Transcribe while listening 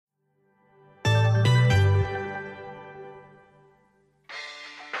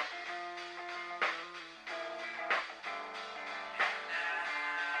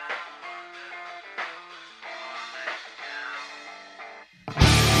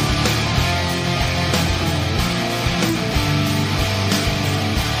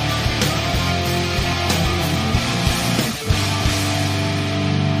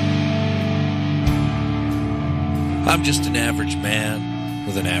I'm just an average man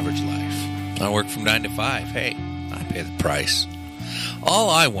with an average life. I work from 9 to 5. Hey, I pay the price.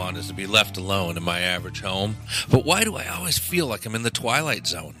 All I want is to be left alone in my average home. But why do I always feel like I'm in the twilight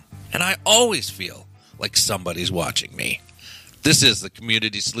zone? And I always feel like somebody's watching me. This is the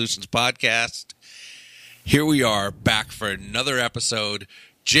Community Solutions Podcast. Here we are back for another episode.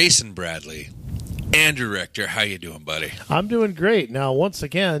 Jason Bradley, Andrew Richter, how you doing, buddy? I'm doing great. Now, once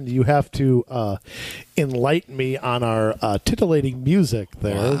again, you have to enlighten me on our titillating music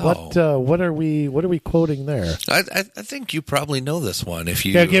there. Wow. What are we quoting there? I think you probably know this one. If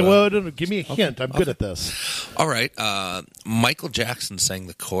you Okay, well, no, give me a hint. I'm good at this. All right. Michael Jackson sang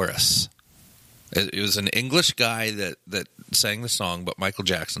the chorus. It was an English guy that sang the song, but Michael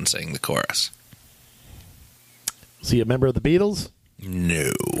Jackson sang the chorus. Is he a member of the Beatles?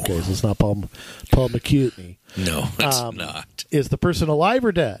 No. Okay, so it's not Paul McCartney. No, it's not. Is the person alive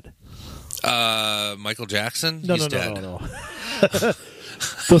or dead? Michael Jackson? No, He's no, dead. no.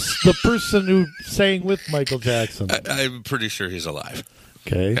 The person who sang with Michael Jackson. I'm pretty sure he's alive.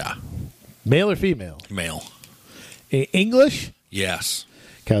 Okay. Yeah. Male or female? Male. English? Yes.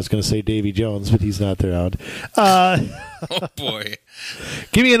 I was going to say Davy Jones, but he's not around. Oh, boy.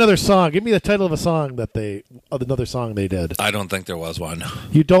 Give me another song. Give me the title of a song another song they did. I don't think there was one.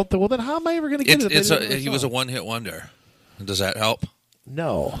 You don't? Well, then how am I ever going to get it? He was a one-hit wonder. Does that help?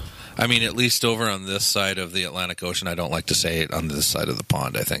 No. I mean, at least over on this side of the Atlantic Ocean. I don't like to say it on this side of the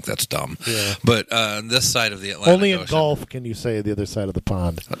pond. I think that's dumb. Yeah. But on this side of the Atlantic Only Ocean. in golf can you say the other side of the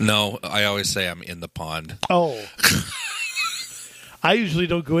pond. No, I always say I'm in the pond. Oh. I usually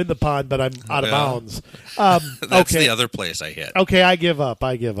don't go in the pond, but I'm out of bounds. That's okay. the other place I hit. Okay, I give up.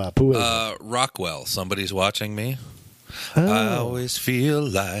 Who is it? Rockwell, Somebody's Watching Me. Oh. I always feel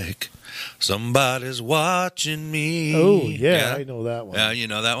like somebody's watching me. Oh, yeah, I know that one. Yeah, you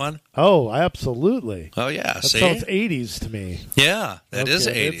know that one? Oh, absolutely. Oh, yeah. That See? sounds 80s to me. Yeah, that is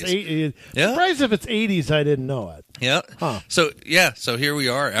 80s. Yeah. Surprised if it's 80s, I didn't know it. Yeah. Huh. So here we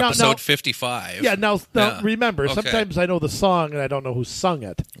are, episode 55. Yeah, now remember, Okay. sometimes I know the song and I don't know who sang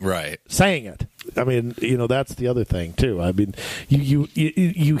it. I mean, that's the other thing, too. I mean, you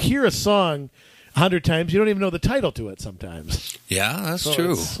hear a song 100 times, you don't even know the title to it sometimes. Yeah, that's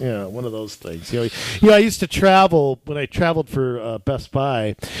true. Yeah, one of those things. I used to travel, when I traveled for Best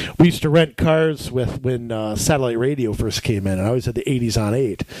Buy, we used to rent cars when satellite radio first came in, and I always had the 80s on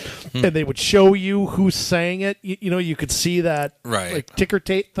 8. And they would show you who sang it. You could see that like ticker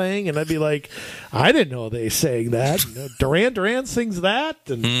tape thing, and I'd be like, I didn't know they sang that. Duran Duran sings that,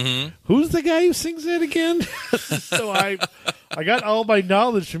 and who's the guy who sings it again? So I got all my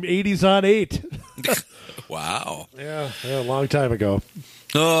knowledge from 80s on 8. Wow. Yeah, a long time ago.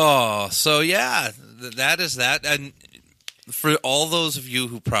 Oh, so yeah, that is that. And for all those of you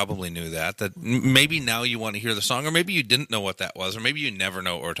who probably knew that maybe now you want to hear the song, or maybe you didn't know what that was, or maybe you never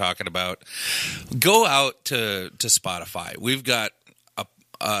know what we're talking about, go out to Spotify. We've got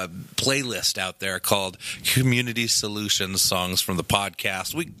a playlist out there called Community Solutions Songs from the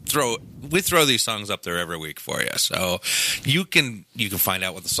Podcast. We throw these songs up there every week for you, so you can find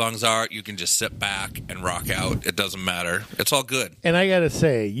out what the songs are. You can just sit back and rock out. It doesn't matter. It's all good. And I gotta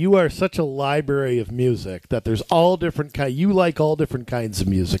say, you are such a library of music that there's all different kinds. You like all different kinds of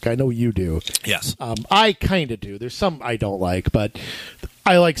music. I know you do. Yes. I kind of do. There's some I don't like, but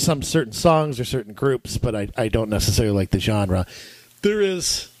I like some certain songs or certain groups, but I don't necessarily like the genre. There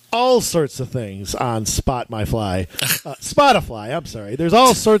is all sorts of things on Spotify. I'm sorry. There's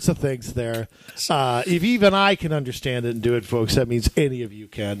all sorts of things there. If even I can understand it and do it, folks, that means any of you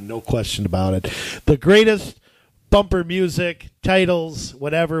can. No question about it. The greatest bumper music, titles,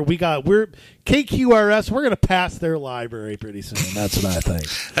 whatever. We're KQRS. We're going to pass their library pretty soon. That's what I think.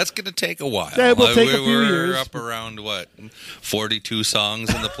 That's going to take a while. That will take a few years. We're up around 42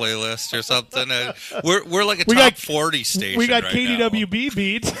 songs in the playlist or something. We're like a top 40 station. We got right KDWB now.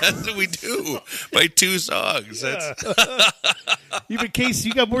 beats. That's what we do by 2 songs. Yeah. Even Casey,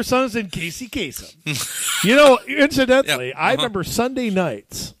 you got more songs than Casey Kasem. Incidentally, I remember Sunday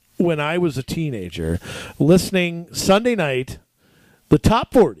nights when I was a teenager listening Sunday night, the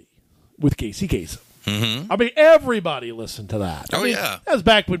top 40 with Casey Kasem. Mm-hmm. I mean, everybody listened to that. Oh, yeah. That was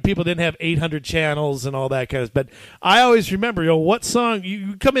back when people didn't have 800 channels and all that kind of stuff. But I always remember, what song,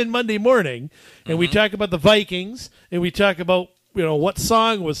 you come in Monday morning and we talk about the Vikings and we talk about, what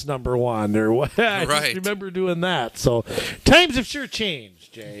song was number one or what. I just remember doing that. So times have sure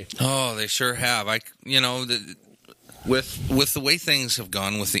changed, Jay. Oh, they sure have. With the way things have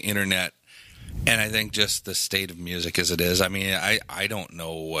gone with the internet, and I think just the state of music as it is, I mean, I don't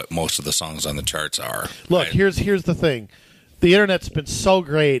know what most of the songs on the charts are. Look, here's the thing. The internet's been so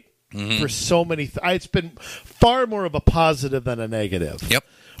great for so many. It's been far more of a positive than a negative. Yep.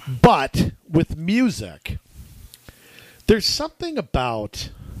 But with music, there's something about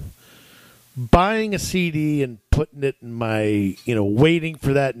buying a CD and putting it in my, waiting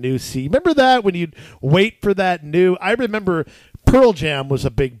for that new CD. Remember that when you'd wait for that new? I remember Pearl Jam was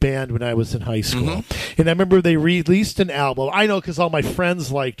a big band when I was in high school. And I remember they released an album. I know because all my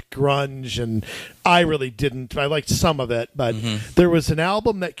friends liked grunge, and I really didn't. I liked some of it. But there was an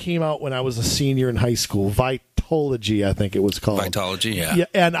album that came out when I was a senior in high school, Vitology, I think it was called. Vitology, yeah.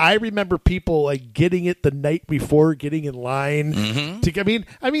 And I remember people like getting it the night before, getting in line.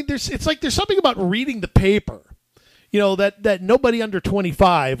 It's like there's something about reading the paper, that nobody under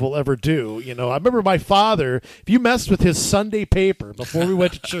 25 will ever do. I remember my father, if you messed with his Sunday paper before we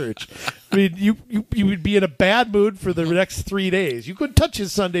went to church, you would be in a bad mood for the next 3 days. You couldn't touch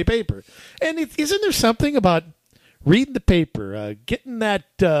his Sunday paper. And isn't there something about reading the paper, getting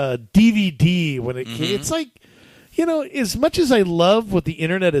that DVD when it came? It's like, as much as I love what the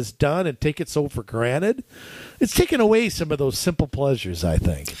internet has done and take it so for granted, it's taken away some of those simple pleasures, I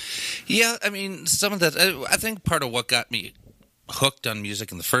think. Yeah, some of that, I think part of what got me hooked on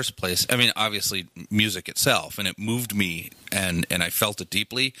music in the first place, obviously music itself, and it moved me, and I felt it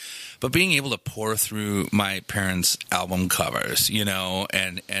deeply, but being able to pour through my parents' album covers,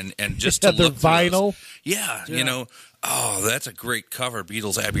 and just to look through vinyl. Those, yeah. Oh, that's a great cover,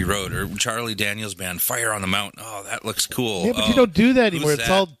 Beatles' Abbey Road, or Charlie Daniels Band, Fire on the Mountain. Oh, that looks cool. Yeah, but you don't do that anymore. It's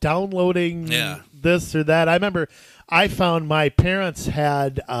all downloading this or that. I remember I found my parents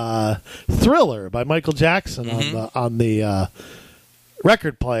had Thriller by Michael Jackson on the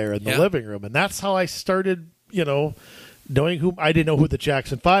record player in the living room, and that's how I started, knowing who. I didn't know who the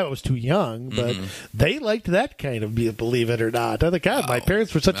Jackson 5. I was too young, but they liked that kind of, believe it or not. I thought, God, my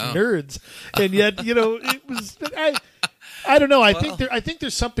parents were such nerds, and yet, it was. I don't know. I think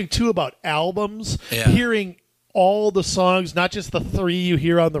there's something too about albums. Yeah. Hearing all the songs, not just the 3 you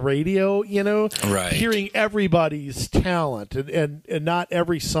hear on the radio. Right. Hearing everybody's talent, and not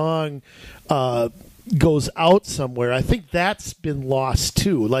every song goes out somewhere. I think that's been lost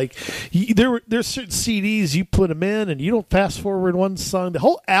too. Like there's certain CDs you put them in and you don't fast forward one song. The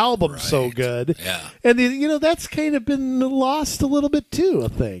whole album's so good. Yeah. And that's kind of been lost a little bit too, I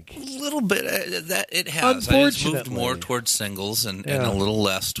think. A little bit. That it has. It's moved more towards singles and a little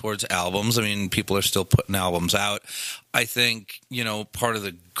less towards albums. People are still putting albums out. I think, part of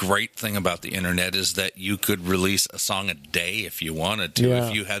the great thing about the internet is that you could release a song a day if you wanted to,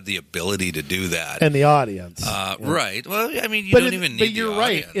 if you had the ability to do that. And the audience. Right. Well, you don't even need the audience. But you're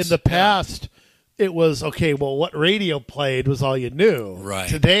right. In the past, it was, okay, well, what radio played was all you knew. Right.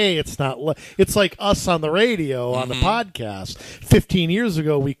 Today, it's not. It's like us on the radio, on the podcast. 15 years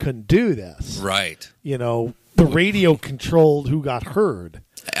ago, we couldn't do this. Right. The radio controlled who got heard.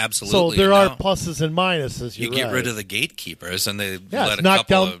 Absolutely. So there are pluses and minuses. You get rid of the gatekeepers, and they let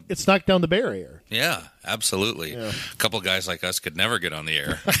it's knocked down the barrier. Yeah, absolutely. Yeah. A couple of guys like us could never get on the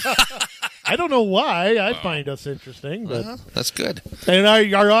air. I don't know why. I find us interesting, but that's good. And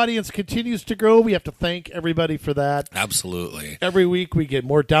our audience continues to grow. We have to thank everybody for that. Absolutely. Every week we get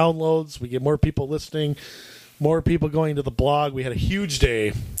more downloads. We get more people listening. More people going to the blog. We had a huge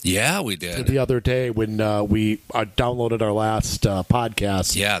day. Yeah, we did. The other day when we downloaded our last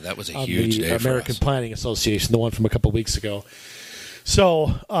podcast. Yeah, that was a huge day for us. American Planning Association, the one from a couple weeks ago.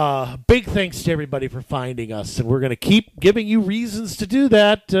 So, big thanks to everybody for finding us, and we're going to keep giving you reasons to do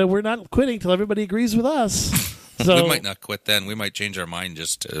that. We're not quitting till everybody agrees with us. So, we might not quit then. We might change our mind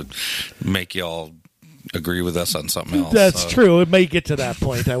just to make y'all agree with us on something else. That's true. It may get to that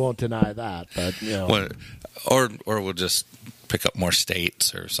point. I won't deny that, but or we'll just pick up more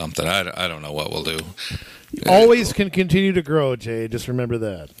states or something. I don't know what we'll do. Always can continue to grow, Jay. Just remember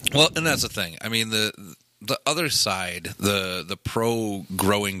that. Well, and that's the thing. The other side, the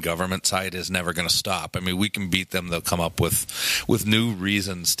pro-growing government side, is never going to stop. We can beat them. They'll come up with new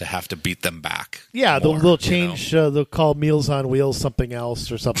reasons to have to beat them back. Yeah, they'll change. They'll call Meals on Wheels something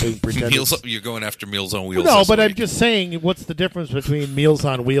else or something. You're going after Meals on Wheels. No, but I'm just saying, what's the difference between Meals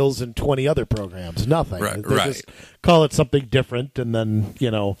on Wheels and 20 other programs? Nothing. Right. Just call it something different, and then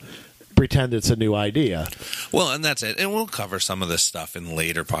pretend it's a new idea. Well, and that's it. And we'll cover some of this stuff in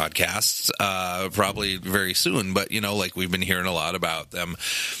later podcasts, probably very soon. But, like we've been hearing a lot about them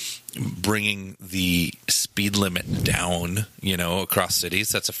bringing the speed limit down, across cities.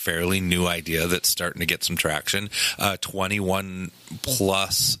 That's a fairly new idea that's starting to get some traction. 21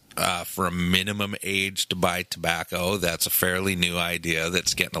 plus for a minimum age to buy tobacco. That's a fairly new idea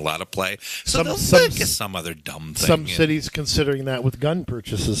that's getting a lot of play. So some other dumb thing. Some cities considering that with gun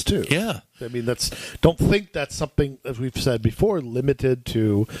purchases too. Yeah. Don't think that's something, as we've said before, limited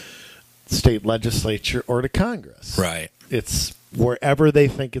to state legislature or to Congress. Right. It's wherever they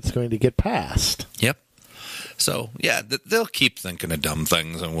think it's going to get passed. Yep. So, yeah, they'll keep thinking of dumb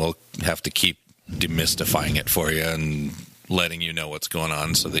things, and we'll have to keep demystifying it for you and letting you know what's going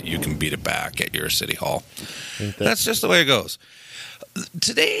on so that you can beat it back at your city hall. That's just the way it goes.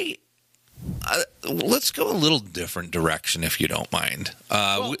 Today, let's go a little different direction, if you don't mind.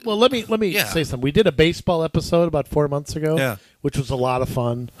 Well, let me say something. We did a baseball episode about 4 months ago, which was a lot of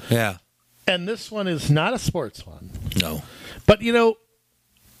fun. Yeah. And this one is not a sports one. No. But,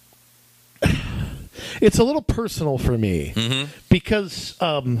 it's a little personal for me because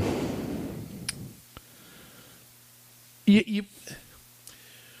I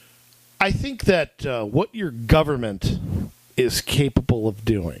think that what your government is capable of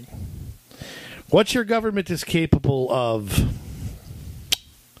doing, what your government is capable of,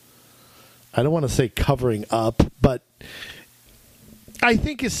 I don't want to say covering up, but I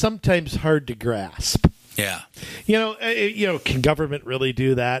think is sometimes hard to grasp. Yeah. Can government really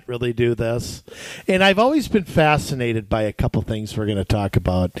do that, really do this? And I've always been fascinated by a couple things we're going to talk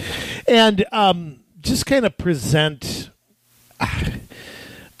about. And just kind of present,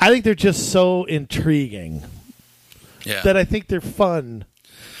 I think they're just so intriguing that I think they're fun.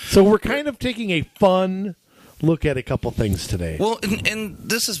 So we're kind of taking a fun look at a couple things today. Well, and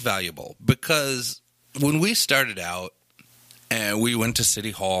this is valuable because when we started out, and we went to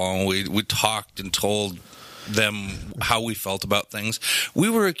City Hall, and we talked and told them how we felt about things. We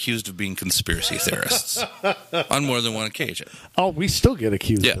were accused of being conspiracy theorists on more than one occasion. Oh, we still get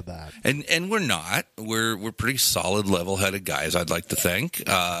accused of that. And we're not. We're pretty solid, level-headed guys, I'd like to think.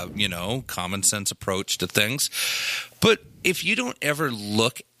 Common sense approach to things. But if you don't ever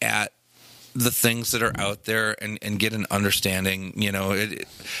look at the things that are out there and get an understanding,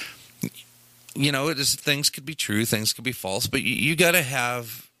 it is, things could be true, things could be false, but you got to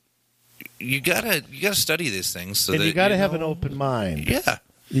have, you got to study these things, so and that you got to have an open mind. Yeah,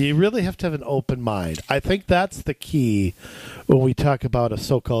 you really have to have an open mind. I think that's the key when we talk about a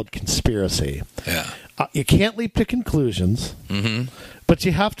so-called conspiracy. Yeah, you can't leap to conclusions, but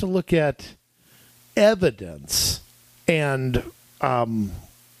you have to look at evidence and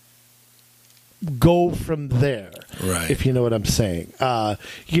go from there, right? If you know what I'm saying.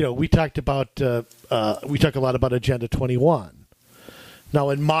 We talked about we talk a lot about Agenda 21. Now,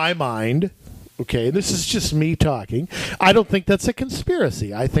 in my mind, okay, this is just me talking. I don't think that's a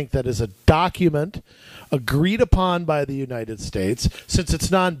conspiracy. I think that is a document agreed upon by the United States. Since it's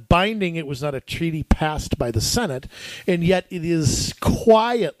non-binding, it was not a treaty passed by the Senate, and yet it is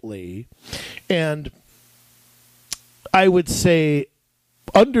quietly, and I would say,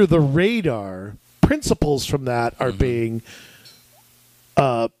 under the radar, principles from that are being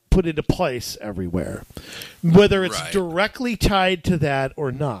put into place everywhere. Whether it's directly tied to that or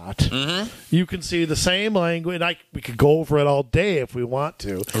not, you can see the same language. We could go over it all day if we want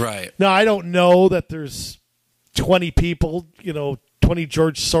to. Right. Now, I don't know that there's 20 people, 20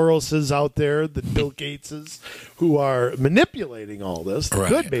 George Soroses out there, the Bill Gateses, who are manipulating all this. There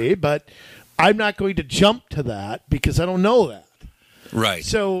could be, but I'm not going to jump to that because I don't know that. Right.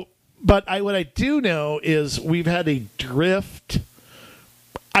 So, but what I do know is we've had a drift.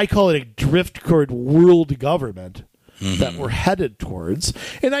 I call it a drift toward world government that we're headed towards.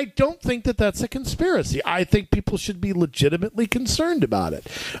 And I don't think that that's a conspiracy. I think people should be legitimately concerned about it.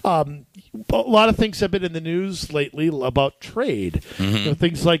 A lot of things have been in the news lately about trade.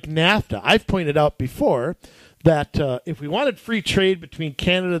 Things like NAFTA. I've pointed out before that if we wanted free trade between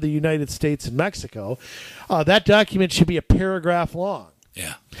Canada, the United States, and Mexico, that document should be a paragraph long.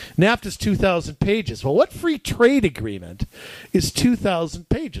 Yeah. NAFTA's 2,000 pages. Well, what free trade agreement is 2,000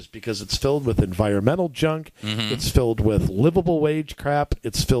 pages? Because it's filled with environmental junk. It's filled with livable wage crap.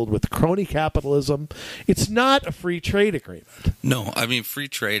 It's filled with crony capitalism. It's not a free trade agreement. No, I mean, free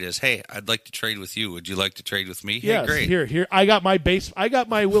trade is, hey, I'd like to trade with you. Would you like to trade with me? Yes, hey, great. Here. I got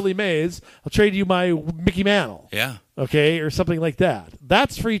my Willie Mays. I'll trade you my Mickey Mantle. Yeah. Okay, or something like that.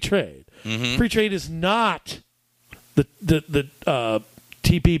 That's free trade. Free trade is not the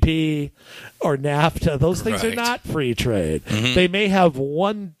TPP or NAFTA. Those things are not free trade. They may have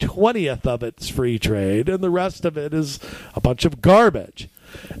 1/20th of it's free trade, and the rest of it is a bunch of garbage.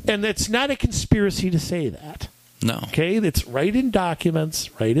 And it's not a conspiracy to say that. No. Okay? It's right in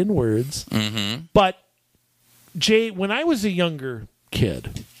documents, right in words. But, Jay, when I was a younger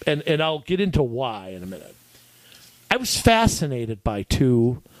kid, and I'll get into why in a minute, I was fascinated by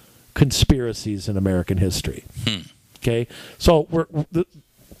two conspiracies in American history. Okay, so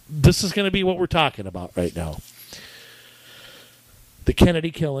this is going to be what we're talking about right now. The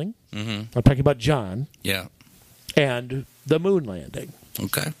Kennedy killing. I'm talking about John. Yeah. And the moon landing.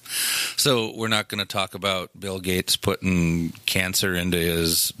 Okay. So we're not going to talk about Bill Gates putting cancer into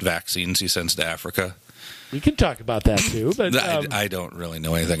his vaccines he sends to Africa? We can talk about that too, but I don't really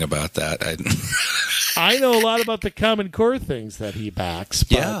know anything about that. I know a lot about the Common Core things that he backs.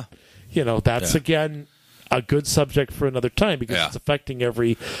 But, that's, again, a good subject for another time because it's affecting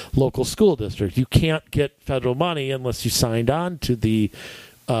every local school district. You can't get federal money unless you signed on to the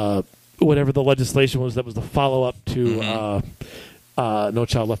whatever the legislation was that was the follow-up to No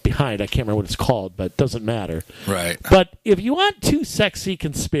Child Left Behind. I can't remember what it's called, but it doesn't matter. Right. But if you want two sexy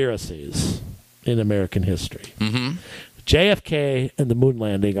conspiracies in American history, JFK and the moon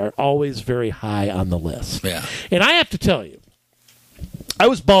landing are always very high on the list. Yeah. And I have to tell you, I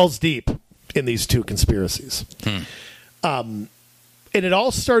was balls deep in these two conspiracies. And it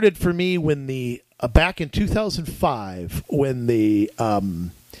all started for me when back in 2005, when the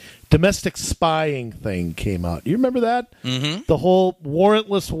domestic spying thing came out. You remember that? Mm-hmm. The whole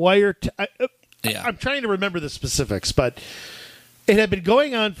warrantless wire. I'm trying to remember the specifics, but it had been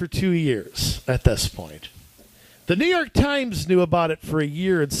going on for 2 years at this point. The New York Times knew about it for a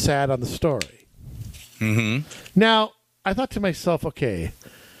year and sat on the story. Mm-hmm. Now, I thought to myself, okay,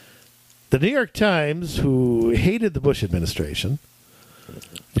 the New York Times, who hated the Bush administration,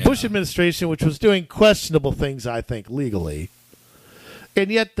 Bush administration, which was doing questionable things, I think, legally, and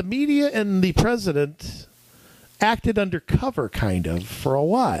yet the media and the president acted undercover, kind of, for a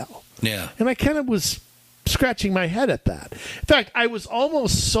while. Yeah. And I kind of was scratching my head at that. In fact, I was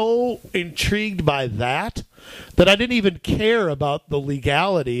almost so intrigued by that I didn't even care about the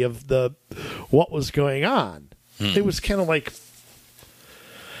legality of what was going on. It was kind of like,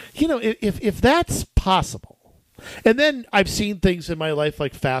 if that's possible. And then I've seen things in my life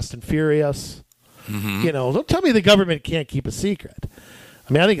like Fast and Furious. Don't tell me the government can't keep a secret.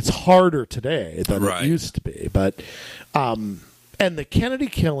 I mean, I think it's harder today than it used to be. But, and the Kennedy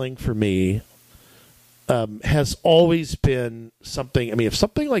killing for me has always been something. I mean, if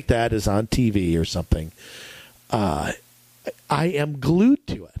something like that is on TV or something, I am glued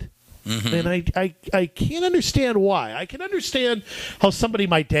to it. And I can't understand why. I can understand how somebody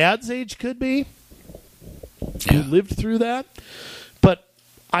my dad's age could be who lived through that. But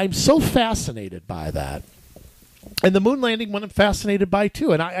I'm so fascinated by that. And the moon landing one I'm fascinated by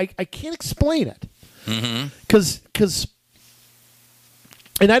too. And I can't explain it. Because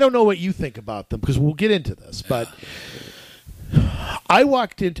and I don't know what you think about them because we'll get into this. But I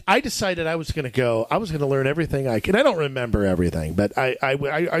decided I was going to learn everything I could. I don't remember everything, but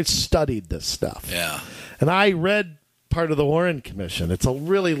I studied this stuff. Yeah. And I read part of the Warren Commission. It's a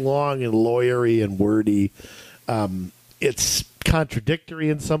really long and lawyery and wordy. It's contradictory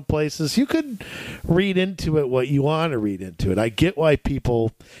in some places. You could read into it what you want to read into it. I get why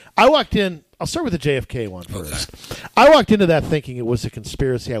I'll start with the JFK one first. Okay. I walked into that thinking it was a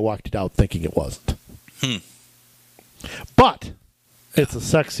conspiracy. I walked it out thinking it wasn't. But it's a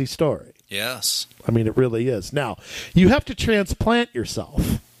sexy story. Yes. I mean, it really is. Now, you have to transplant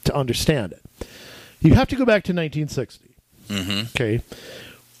yourself to understand it. You have to go back to 1960. Okay.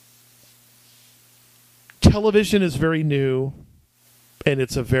 Television is very new, and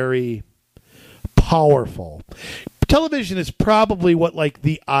it's a very powerful. Television is probably what like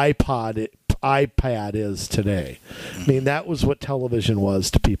the iPad is today. I mean, that was what television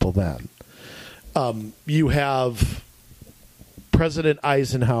was to people then. You have President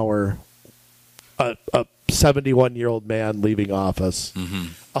Eisenhower, a 71-year-old man leaving office,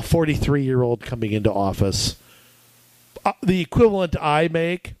 a 43-year-old coming into office. The equivalent I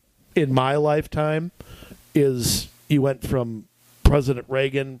make in my lifetime is you went from President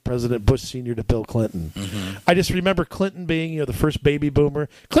Reagan, President Bush Sr. to Bill Clinton. I just remember Clinton being, the first baby boomer.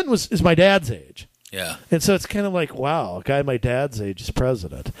 Clinton is my dad's age. Yeah. And so it's kind of like, wow, a guy my dad's age is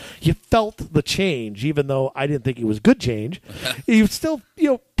president. You felt the change, even though I didn't think it was good change. You still,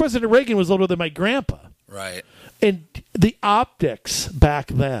 President Reagan was older than my grandpa. Right. And the optics back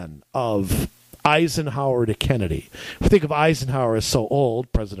then of Eisenhower to Kennedy. If you think of Eisenhower as so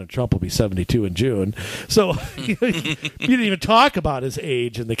old, President Trump will be 72 in June. So you didn't even talk about his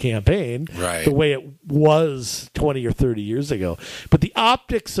age in the campaign the way it was 20 or 30 years ago. But the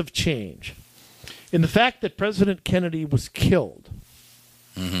optics of change. And the fact that President Kennedy was killed,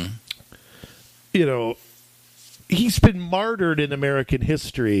 he's been martyred in American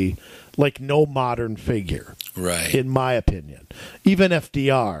history like no modern figure, in my opinion. Even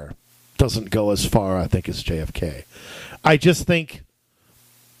FDR doesn't go as far, I think, as JFK. I just think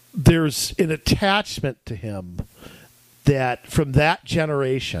there's an attachment to him that from that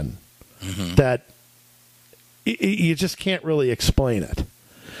generation that you just can't really explain it.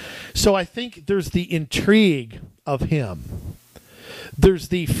 So I think there's the intrigue of him there's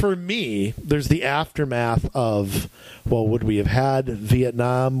the aftermath of, well, would we have had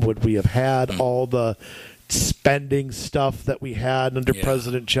Vietnam? Would we have had all the spending stuff that we had under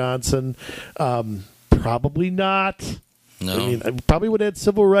President Johnson? Probably not. No. I mean, I probably would have had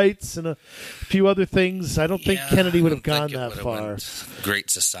civil rights and a few other things. I don't think Kennedy would have gone that far.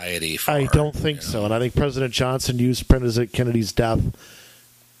 Great society. Far, I don't think so. And I think President Johnson used President Kennedy's death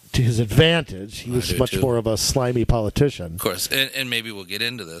to his advantage. He was much more of a slimy politician. Of course. And maybe we'll get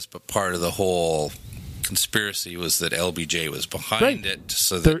into this, but part of the whole conspiracy was that LBJ was behind it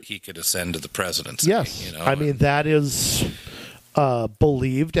so that he could ascend to the presidency. Yes. You know? I mean, that is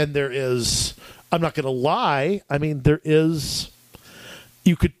believed, and there is... I'm not going to lie. I mean, there is...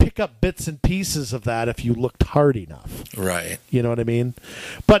 You could pick up bits and pieces of that if you looked hard enough. Right. You know what I mean?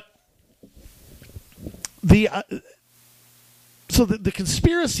 But the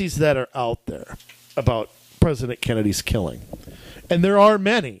conspiracies that are out there about President Kennedy's killing, and there are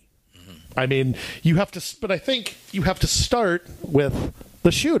many. Mm-hmm. I mean, but I think you have to start with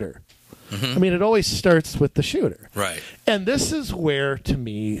the shooter. Mm-hmm. I mean, it always starts with the shooter. Right. And this is where, to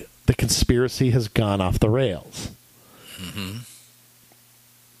me, the conspiracy has gone off the rails. Mm-hmm.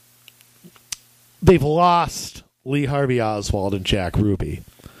 They've lost Lee Harvey Oswald and Jack Ruby.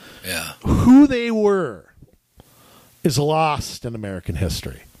 Yeah. Who they were is lost in American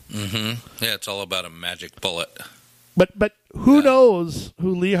history. Mm-hmm. Yeah, it's all about a magic bullet. But who knows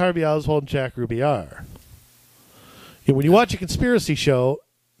who Lee Harvey Oswald and Jack Ruby are? You know, when you watch a conspiracy show,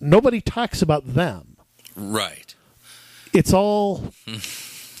 nobody talks about them. Right. It's all...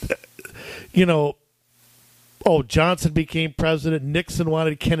 You know, Johnson became president. Nixon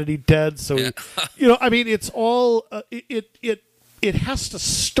wanted Kennedy dead. So, you know, I mean, it's all it has to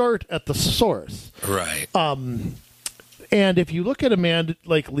start at the source, right? And if you look at a man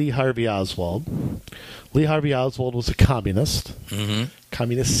like Lee Harvey Oswald was a communist,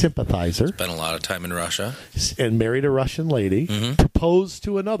 communist sympathizer. Spent a lot of time in Russia, and married a Russian lady. Proposed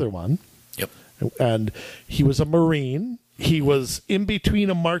to another one. Yep. And he was a Marine. He was in between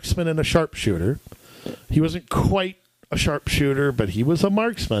a marksman and a sharpshooter. He wasn't quite a sharpshooter, but he was a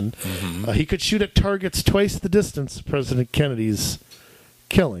marksman. Mm-hmm. He could shoot at targets twice the distance of President Kennedy's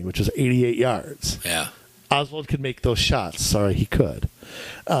killing, which is 88 yards. Yeah. Oswald could make those shots. Sorry, he could.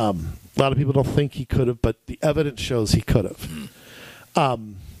 A lot of people don't think he could have, but the evidence shows he could have.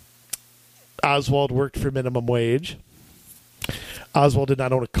 Mm. Oswald worked for minimum wage. Oswald did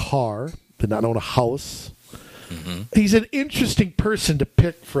not own a car, did not own a house. Mm-hmm. He's an interesting person to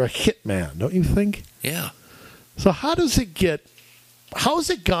pick for a hitman, don't you think? Yeah. So how has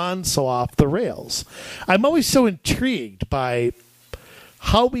it gone so off the rails? I'm always so intrigued by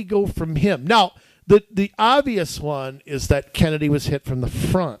how we go from him. Now, the obvious one is that Kennedy was hit from the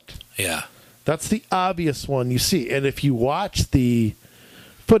front. Yeah. That's the obvious one you see. And if you watch the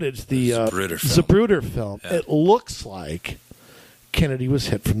footage, the Zapruder film, it looks like Kennedy was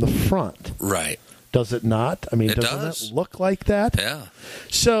hit from the front. Right. Does it not? I mean, doesn't it look like that? Yeah.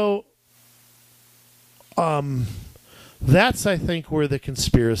 So, that's, I think, where the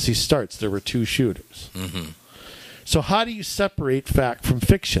conspiracy starts. There were two shooters. Mm-hmm. So how do you separate fact from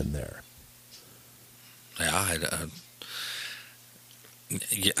fiction there? Yeah,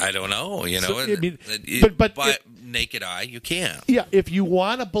 I don't know. You know, so, I mean, but by naked eye, you can't. Yeah, if you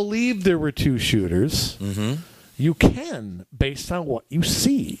want to believe there were two shooters, you can, based on what you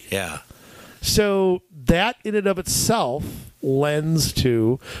see. Yeah. So that in and of itself lends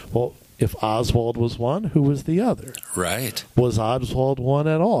to, well, if Oswald was one, who was the other? Right. Was Oswald one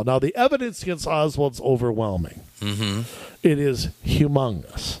at all? Now, the evidence against Oswald's overwhelming. Mm-hmm. It is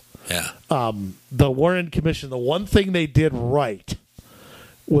humongous. Yeah. The Warren Commission, the one thing they did right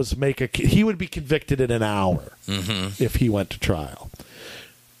was he would be convicted in an hour if he went to trial.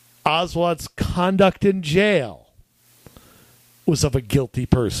 Oswald's conduct in jail was of a guilty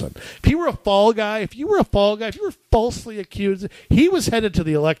person. If you were a fall guy, if you were falsely accused, he was headed to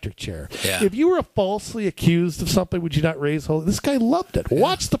the electric chair. Yeah. If you were falsely accused of something, would you not raise hell? This guy loved it. Yeah.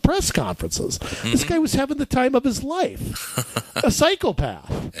 Watch the press conferences. Mm-hmm. This guy was having the time of his life. A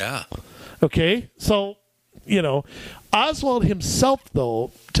psychopath. Yeah. Okay? So, you know, Oswald himself,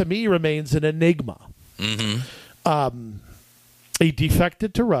 though, to me remains an enigma. Mm-hmm. He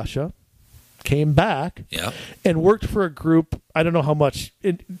defected to Russia, came back, and worked for a group. I don't know how much.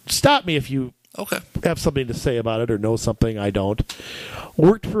 Stop me if you have something to say about it or know something I don't.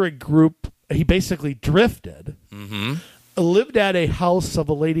 Worked for a group. He basically drifted. Mm-hmm. Lived at a house of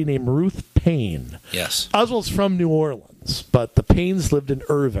a lady named Ruth Paine. Yes. Oswald's from New Orleans, but the Paines lived in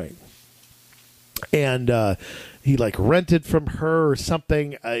Irving. And he like rented from her or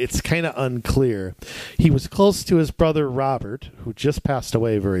something. It's kind of unclear. He was close to his brother Robert, who just passed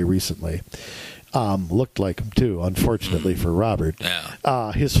away very recently. Looked like him too, unfortunately for Robert.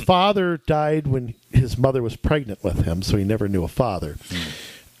 Yeah. His father died when his mother was pregnant with him, so he never knew a father.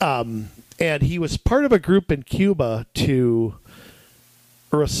 And he was part of a group in Cuba to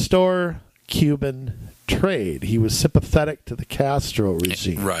restore Cuban trade. He was sympathetic to the Castro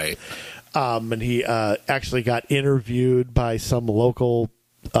regime. Right. And he actually got interviewed by some local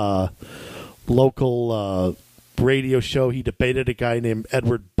radio show. He debated a guy named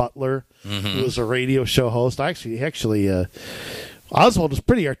Edward Butler, who was a radio show host. Actually, Oswald was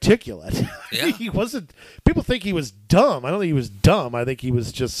pretty articulate. Yeah. He wasn't. People think he was dumb. I don't think he was dumb. I think he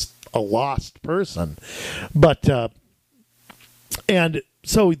was just a lost person. But and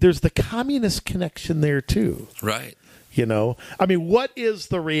so there's the communist connection there too. Right. You know, I mean, what is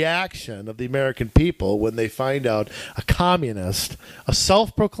the reaction of the American people when they find out a communist, a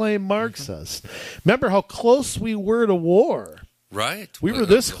self-proclaimed Marxist? Remember how close we were to war. Right. We were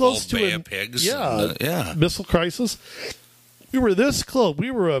this close to Bay of Pigs. missile crisis. We were this close.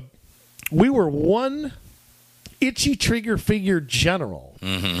 We were one itchy trigger finger general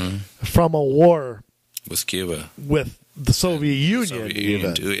from a war with Cuba, with the Soviet Union, Soviet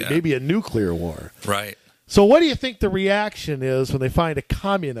Union too, yeah. Maybe a nuclear war. Right. So what do you think the reaction is when they find a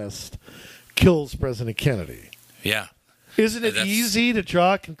communist kills President Kennedy? Yeah. Isn't it easy to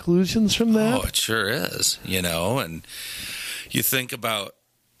draw conclusions from that? Oh, it sure is. You know, and you think about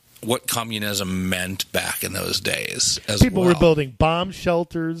what communism meant back in those days. People were building bomb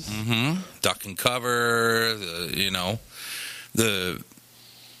shelters. Duck and cover, the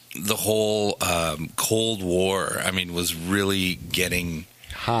whole Cold War, I mean, was really getting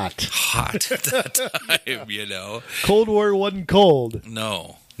hot at that time, you know. Cold War wasn't cold.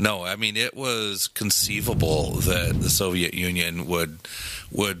 No. I mean, it was conceivable that the Soviet Union would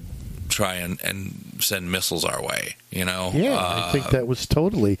try and send missiles our way, you know. Yeah, I think that was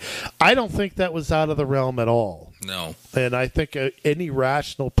totally. I don't think that was out of the realm at all. No. And I think any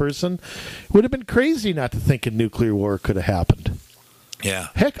rational person would have been crazy not to think a nuclear war could have happened. Yeah.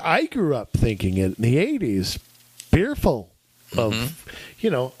 Heck, I grew up thinking it in the 80s, fearful of,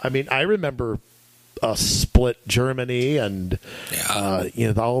 I mean, I remember split Germany and,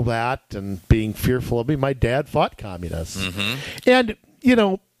 all that and being fearful of me. My dad fought communists. And,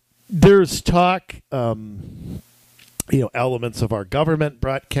 there's talk, elements of our government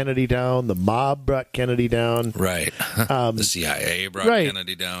brought Kennedy down. The mob brought Kennedy down. Right. The CIA brought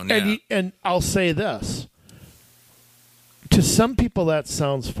Kennedy down. Yeah. And I'll say this. To some people, that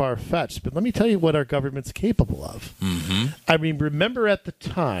sounds far-fetched, but let me tell you what our government's capable of. I mean, remember at the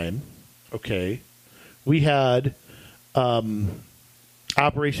time, we had Operation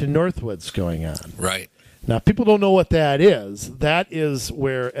Northwoods going on. Right. Now, people don't know what that is. That is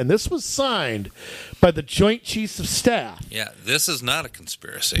where, and this was signed by the Joint Chiefs of Staff. Yeah, this is not a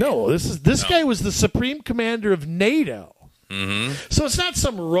conspiracy. No, this guy was the Supreme Commander of NATO. So it's not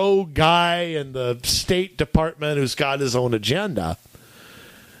some rogue guy in the State Department who's got his own agenda.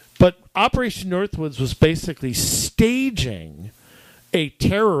 But Operation Northwoods was basically staging a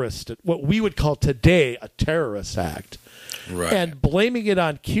terrorist, what we would call today a terrorist act, and blaming it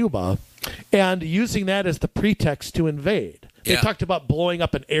on Cuba and using that as the pretext to invade. They talked about blowing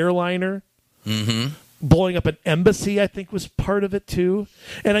up an airliner, blowing up an embassy, I think was part of it too.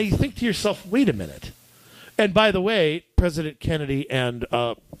 And you think to yourself, wait a minute. And by the way, President Kennedy and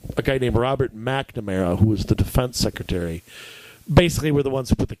a guy named Robert McNamara, who was the defense secretary, basically were the ones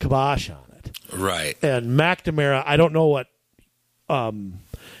who put the kibosh on it. Right. And McNamara, I don't know what,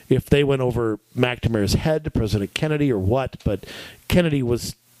 if they went over McNamara's head to President Kennedy or what, but Kennedy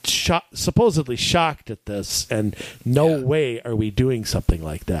was supposedly shocked at this, and no way are we doing something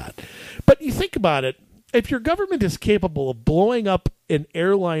like that. But you think about it, if your government is capable of blowing up an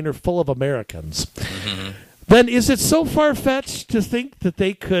airliner full of Americans, then is it so far-fetched to think that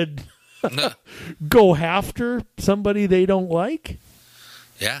they could go after somebody they don't like?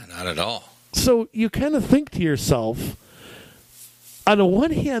 Yeah, not at all. So you kind of think to yourself, on the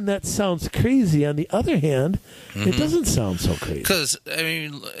one hand, that sounds crazy. On the other hand, it doesn't sound so crazy. Because, I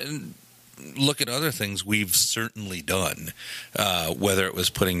mean, look at other things we've certainly done, whether it was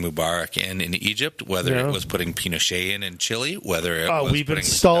putting Mubarak in Egypt, whether it was putting Pinochet in Chile, whether it was putting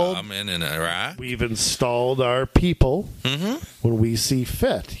Saddam in Iraq. We've installed our people when we see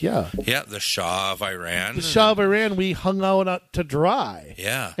fit, Yeah, the Shah of Iran. The Shah of Iran, we hung out to dry.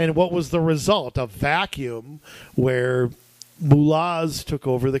 Yeah. And what was the result? A vacuum where mullahs took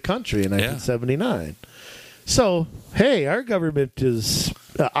over the country in 1979. So, hey, our government is,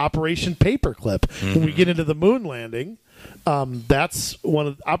 Operation Paperclip. When we get into the moon landing, that's one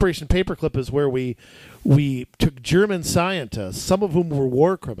of Operation Paperclip is where we took German scientists, some of whom were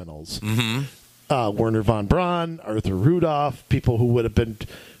war criminals, Werner von Braun, Arthur Rudolph, people who would have been.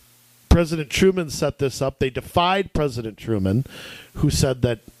 President Truman set this up. They defied President Truman, who said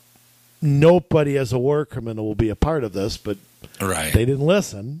that nobody as a war criminal will be a part of this, but they didn't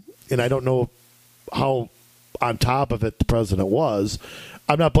listen. And I don't know how on top of it the president was.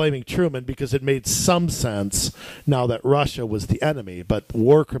 I'm not blaming Truman because it made some sense now that Russia was the enemy, but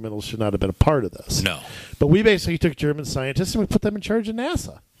war criminals should not have been a part of this. No. But we basically took German scientists and we put them in charge of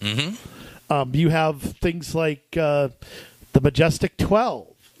NASA. You have things like the Majestic 12,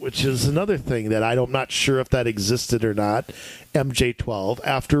 which is another thing that I'm not sure if that existed or not, MJ-12,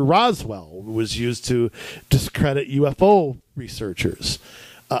 after Roswell was used to discredit UFO researchers.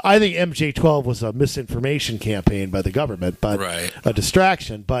 I think MJ-12 was a misinformation campaign by the government, but a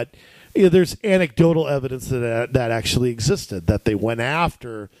distraction. But there's anecdotal evidence that actually existed, that they went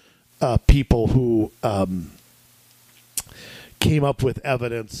after people who came up with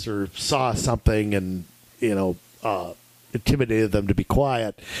evidence or saw something and, intimidated them to be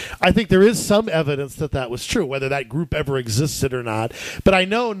quiet. I think there is some evidence that was true, whether that group ever existed or not. But I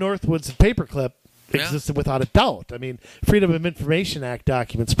know Northwoods and Paperclip existed without a doubt. I mean, Freedom of Information Act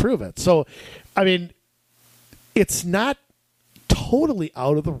documents prove it. So, I mean, it's not totally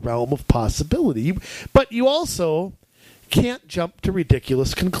out of the realm of possibility. But you also can't jump to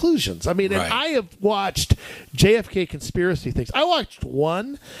ridiculous conclusions. I mean, and I have watched JFK conspiracy things. I watched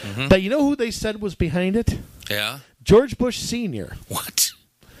one that, you know who they said was behind it? Yeah. George Bush Sr. What?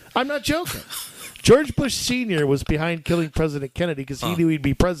 I'm not joking. George Bush Sr. was behind killing President Kennedy because he knew he'd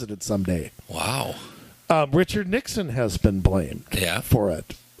be president someday. Wow. Richard Nixon has been blamed for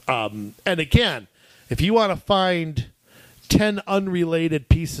it. And again, if you want to find 10 unrelated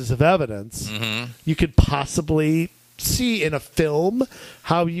pieces of evidence, you could possibly see in a film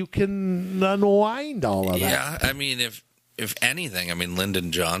how you can unwind all of that. Yeah, I mean, if anything, I mean,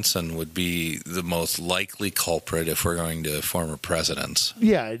 Lyndon Johnson would be the most likely culprit if we're going to former presidents.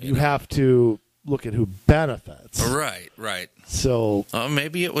 Yeah, you have to look at who benefits. Right. So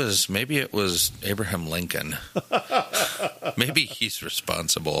maybe it was Abraham Lincoln. Maybe he's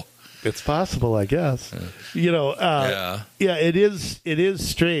responsible. It's possible, I guess. Yeah, it is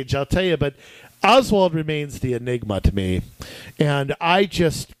strange. I'll tell you, but Oswald remains the enigma to me, and I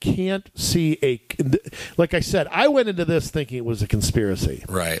just can't see like I said, I went into this thinking it was a conspiracy.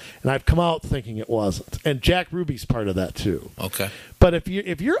 Right. And I've come out thinking it wasn't. And Jack Ruby's part of that too. Okay. But if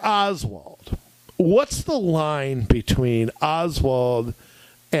you're Oswald, what's the line between Oswald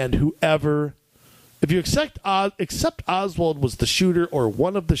and whoever? If you accept Oswald was the shooter or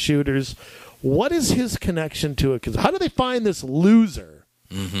one of the shooters, what is his connection to it? How do they find this loser?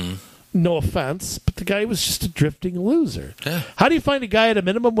 No offense, but the guy was just a drifting loser. Yeah. How do you find a guy at a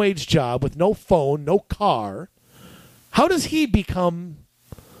minimum wage job with no phone, no car? How does he become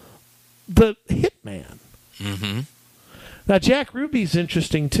the hitman? Now, Jack Ruby's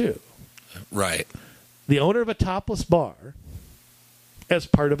interesting, too. Right. The owner of a topless bar as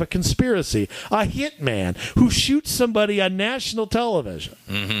part of a conspiracy. A hitman who shoots somebody on national television.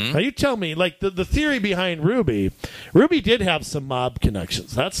 Now, you tell me, like, the theory behind Ruby did have some mob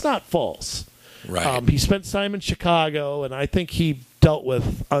connections. That's not false. Right. He spent time in Chicago, and I think he dealt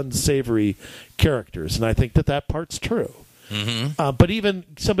with unsavory characters, and I think that part's true. But even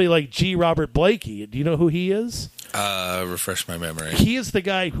somebody like G. Robert Blakey, do you know who he is? Refresh my memory. He is the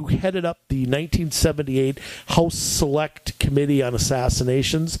guy who headed up the 1978 House Select Committee on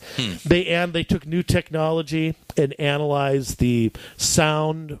Assassinations. They took new technology and analyzed the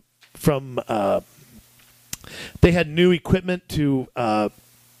sound from. They had new equipment to look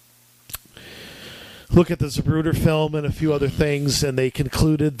at the Zapruder film and a few other things, and they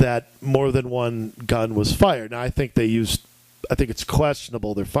concluded that more than one gun was fired. Now, I think it's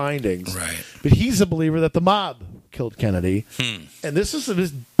questionable, their findings. Right. But he's a believer that the mob killed Kennedy. And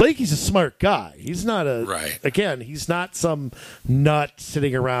Blakey's a smart guy. He's not he's not some nut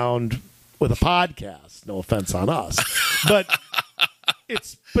sitting around with a podcast. No offense on us. But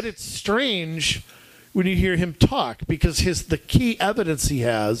it's strange when you hear him talk because the key evidence he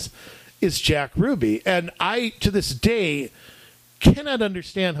has is Jack Ruby. And I, to this day, cannot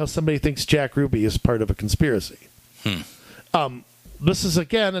understand how somebody thinks Jack Ruby is part of a conspiracy. This is,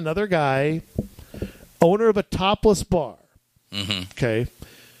 again, another guy, owner of a topless bar. Okay.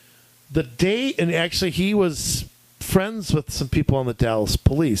 And actually he was friends with some people on the Dallas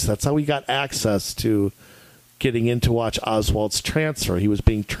police. That's how he got access to getting in to watch Oswald's transfer. He was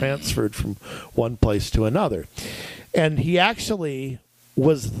being transferred from one place to another. And he actually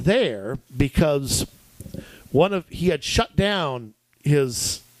was there because he had shut down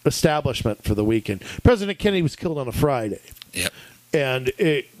his establishment for the weekend. President Kennedy was killed on a Friday. Yep. And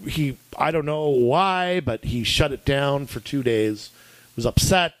I don't know why, but he shut it down for 2 days, was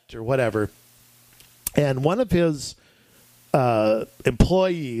upset or whatever. And one of his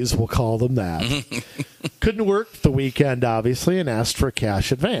employees, we'll call them that, couldn't work the weekend, obviously, and asked for a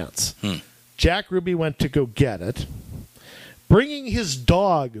cash advance. Jack Ruby went to go get it, bringing his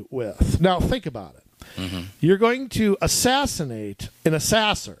dog with. Now, think about it. You're going to assassinate an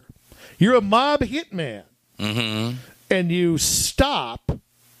assassin. You're a mob hitman. And you stop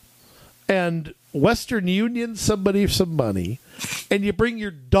and Western Union somebody some money, and you bring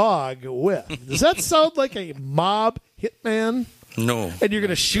your dog with. Does that sound like a mob hitman? No. And you're going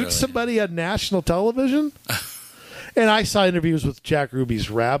to shoot somebody on national television? And I saw interviews with Jack Ruby's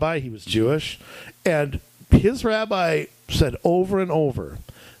rabbi. He was Jewish. And his rabbi said over and over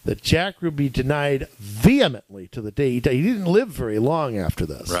that Jack Ruby denied vehemently to the day he died. He didn't live very long after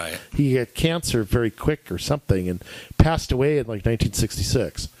this. Right. He had cancer very quick or something and passed away in like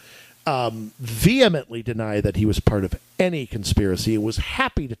 1966. Vehemently denied that he was part of any conspiracy and was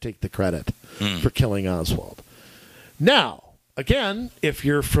happy to take the credit for killing Oswald. Now, again, if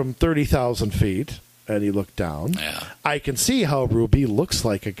you're from 30,000 feet and you look down, I can see how Ruby looks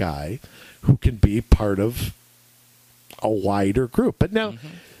like a guy who can be part of a wider group. But now,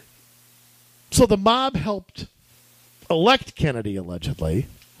 so the mob helped elect Kennedy, allegedly,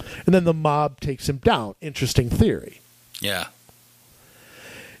 and then the mob takes him down. Interesting theory. Yeah.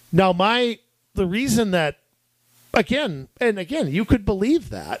 Now, the reason that, again, you could believe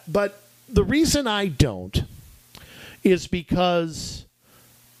that, but the reason I don't is because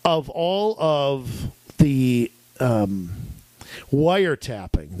of all of the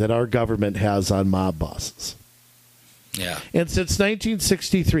wiretapping that our government has on mob bosses. Yeah. And since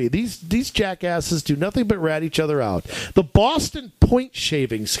 1963, these jackasses do nothing but rat each other out. The Boston point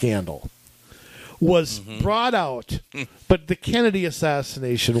shaving scandal was brought out, but the Kennedy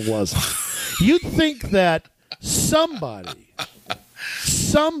assassination wasn't. You'd think that somebody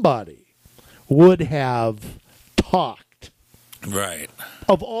would have talked. Right.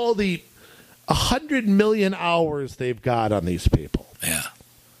 Of all the 100 million hours they've got on these people. Yeah.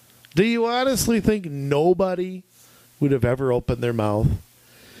 Do you honestly think nobody would have ever opened their mouth?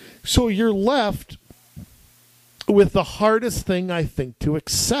 So you're left with the hardest thing, I think, to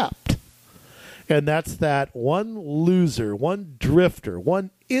accept. And that's that one loser, one drifter, one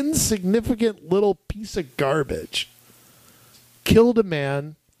insignificant little piece of garbage killed a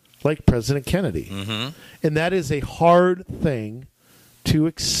man like President Kennedy. And that is a hard thing to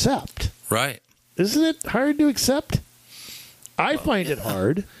accept. Right. Isn't it hard to accept? I find it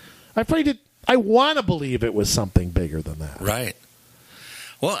hard. I want to believe it was something bigger than that. Right.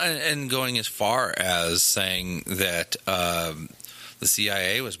 Well, and going as far as saying that the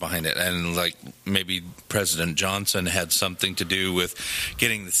CIA was behind it, and like maybe President Johnson had something to do with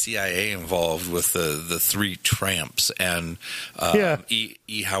getting the CIA involved with the three tramps, and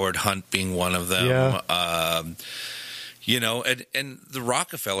E. Howard Hunt being one of them. Yeah. And the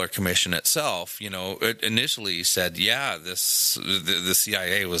Rockefeller Commission itself, it initially said, the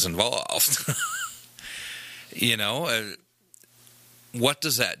CIA was involved. What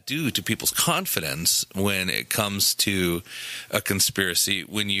does that do to people's confidence when it comes to a conspiracy,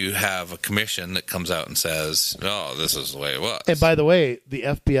 when you have a commission that comes out and says, oh, this is the way it was? And by the way, the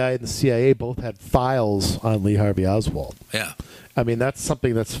FBI and the CIA both had files on Lee Harvey Oswald. Yeah. I mean, that's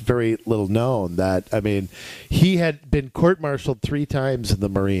something that's very little known. He had been court-martialed 3 times in the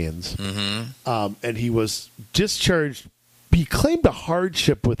Marines, and he was discharged. He claimed a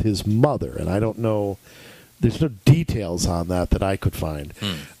hardship with his mother, and I don't know. There's no details on that I could find.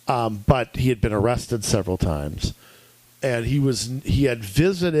 But he had been arrested several times, and he had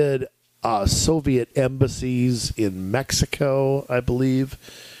visited Soviet embassies in Mexico, I believe,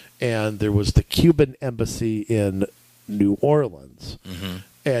 and there was the Cuban embassy in New Orleans.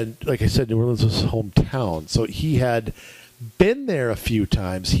 And like I said, New Orleans was his hometown. So he had been there a few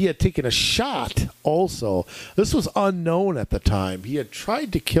times. He had taken a shot also. This was unknown at the time. He had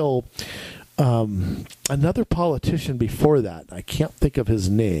tried to kill another politician before that. I can't think of his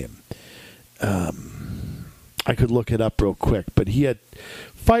name. I could look it up real quick, but he had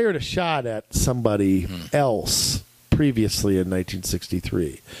fired a shot at somebody else previously in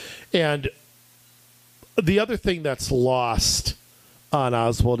 1963. And the other thing that's lost on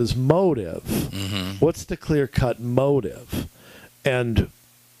Oswald is motive. What's the clear-cut motive? And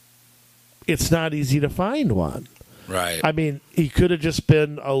it's not easy to find one. Right. I mean, he could have just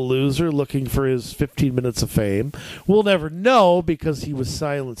been a loser looking for his 15 minutes of fame. We'll never know because he was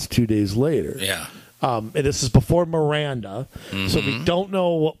silenced 2 days later. Yeah. And this is before Miranda, so we don't know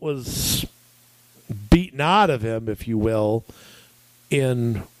what was beaten out of him, if you will,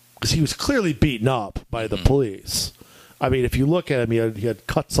 because he was clearly beaten up by the police. I mean, if you look at him, he had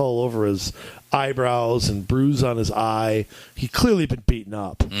cuts all over his eyebrows and bruise on his eye. He clearly been beaten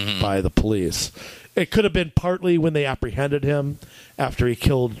up by the police. It could have been partly when they apprehended him after he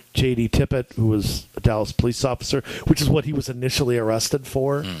killed J.D. Tippett, who was a Dallas police officer, which is what he was initially arrested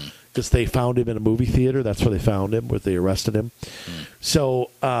for, because they found him in a movie theater. That's where they found him, where they arrested him.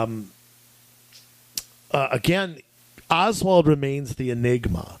 So, again, Oswald remains the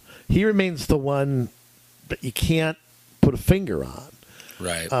enigma. He remains the one that you can't put a finger on.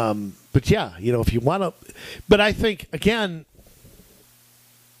 Right. But yeah, if you want to, but I think again,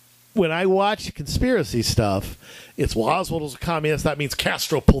 when I watch conspiracy stuff, it's Oswald was a communist. That means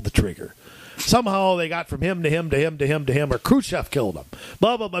Castro pulled the trigger. Somehow they got from him to him to him to him to him, or Khrushchev killed him.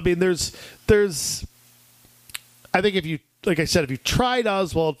 Blah blah blah. I mean, there's. I think if you, like I said, if you tried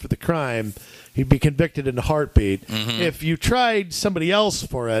Oswald for the crime, he'd be convicted in a heartbeat. If you tried somebody else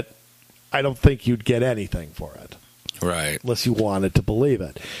for it, I don't think you'd get anything for it. Right. Unless you wanted to believe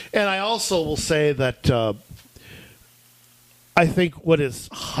it. And I also will say that I think what has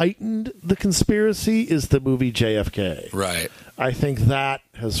heightened the conspiracy is the movie JFK. Right. I think that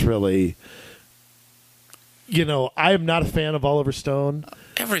has really, I am not a fan of Oliver Stone.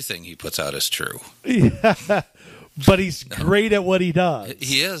 Everything he puts out is true. But he's great at what he does.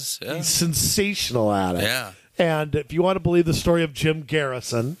 He is. Yeah. He's sensational at it. Yeah. And if you want to believe the story of Jim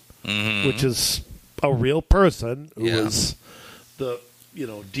Garrison, which is a real person who was the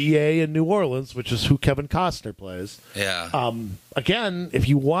DA in New Orleans, which is who Kevin Costner plays. Yeah. Again, if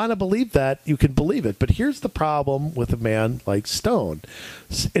you want to believe that, you can believe it. But here's the problem with a man like Stone,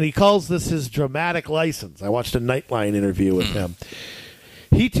 and he calls this his dramatic license. I watched a Nightline interview with him.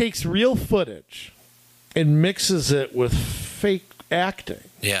 He takes real footage and mixes it with fake acting.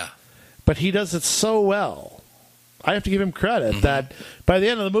 Yeah. But he does it so well. I have to give him credit that by the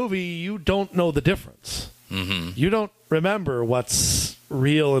end of the movie, you don't know the difference. You don't remember what's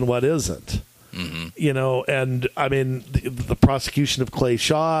real and what isn't. And I mean, the prosecution of Clay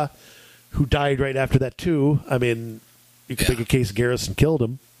Shaw, who died right after that too. I mean, you could make a case Garrison killed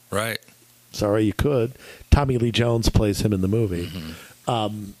him. Right. Sorry, you could. Tommy Lee Jones plays him in the movie.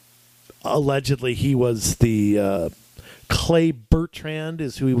 Allegedly, he was the Clay Bertrand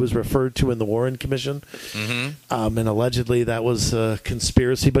is who he was referred to in the Warren Commission. And allegedly that was a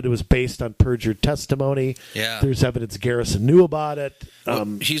conspiracy, but it was based on perjured testimony. Yeah. There's evidence Garrison knew about it. Well,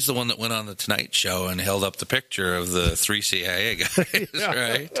 he's the one that went on the Tonight Show and held up the picture of the 3 CIA guys,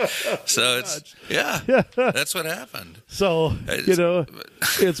 right? So it's, that's what happened. So, if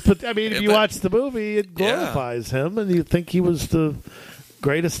you watch the movie, it glorifies him, and you think he was the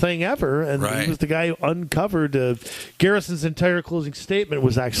greatest thing ever, and he was the guy who uncovered Garrison's entire closing statement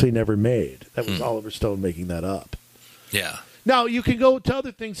was actually never made. That was Oliver Stone making that up. Yeah. Now, you can go to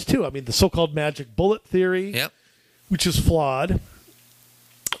other things, too. I mean, the so-called magic bullet theory, which is flawed.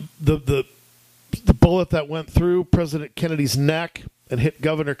 The bullet that went through President Kennedy's neck and hit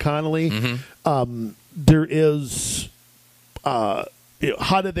Governor Connolly, there is... how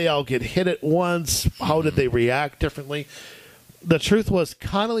did they all get hit at once? How did they react differently? The truth was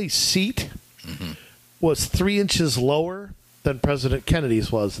Connolly's seat was 3 inches lower than President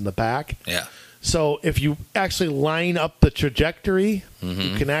Kennedy's was in the back. Yeah. So if you actually line up the trajectory,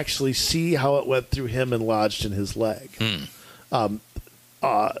 you can actually see how it went through him and lodged in his leg. The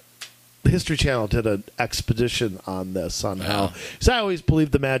History Channel did an expedition on this, on how, because I always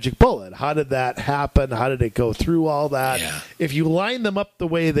believed the magic bullet. How did that happen? How did it go through all that? Yeah. If you line them up the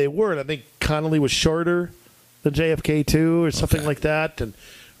way they were, and I think Connolly was shorter than JFK too, or something like that, and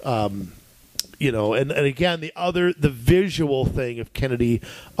and again the visual thing of Kennedy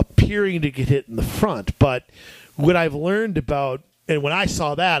appearing to get hit in the front. But what I've learned about, and when I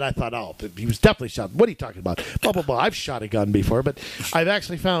saw that, I thought, oh, he was definitely shot. What are you talking about? Blah blah blah. I've shot a gun before, but I've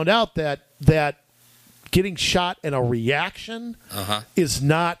actually found out that getting shot in a reaction is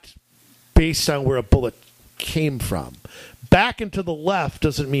not based on where a bullet came from. Back and to the left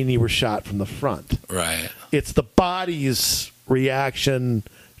doesn't mean you were shot from the front. Right. It's the body's reaction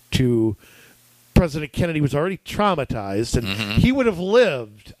to President Kennedy was already traumatized, and he would have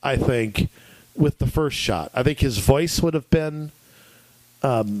lived, I think, with the first shot. I think his voice would have been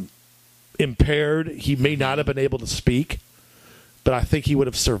impaired. He may not have been able to speak, but I think he would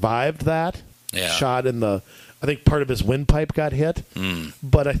have survived that shot in the I think part of his windpipe got hit,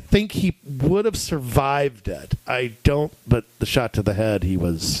 but I think he would have survived it. But the shot to the head, he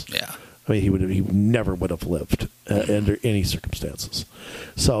was. Yeah. I mean, he never would have lived under any circumstances.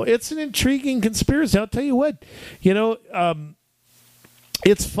 So it's an intriguing conspiracy. I'll tell you what,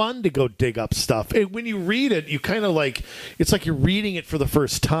 it's fun to go dig up stuff. When you read it, you kind of it's like you're reading it for the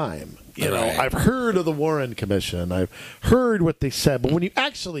first time. Right. I've heard of the Warren Commission. I've heard what they said. But when you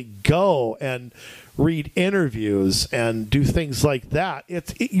actually go and read interviews and do things like that,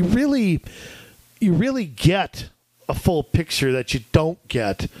 you really get a full picture that you don't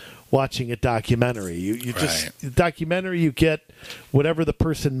get watching a documentary. You just the documentary, you get whatever the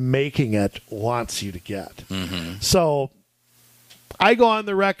person making it wants you to get. Mm-hmm. So I go on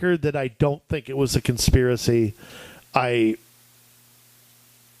the record that I don't think it was a conspiracy. I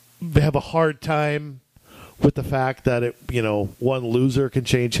have a hard time with the fact that one loser can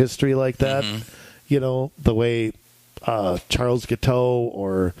change history like that. Mm-hmm. The way Charles Guiteau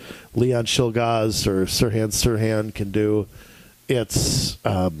or Leon Shulgaz or Sirhan Sirhan can do. It's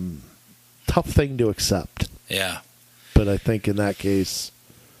tough thing to accept. Yeah. But I think in that case,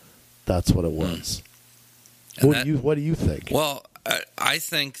 that's what it was. What do you think? Well, I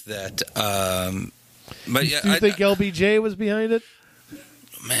think that. But yeah, do you think LBJ was behind it?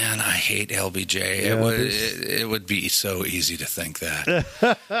 Man, I hate LBJ. Yeah, it would be so easy to think that.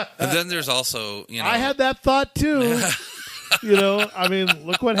 And then there's also, I had that thought too. I mean,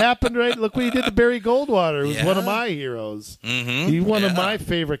 look what happened, right? Look what he did to Barry Goldwater, who's one of my heroes. Mm-hmm. He's one of my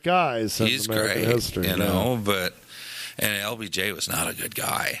favorite guys in American great, history. But LBJ was not a good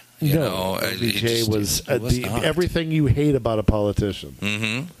guy. LBJ was not. Everything you hate about a politician.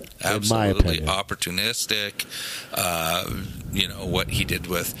 Mm-hmm. Absolutely. In my opinion. Opportunistic. What he did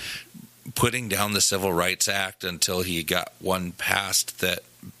with putting down the Civil Rights Act until he got one passed that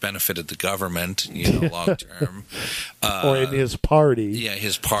benefited the government, long term. Or in his party. Yeah,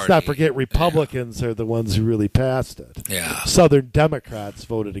 his party. Let's not forget Republicans are the ones who really passed it. Yeah. Southern Democrats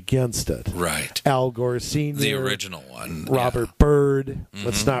voted against it. Right. Al Gore Sr. The original one. Robert Byrd. Mm-hmm.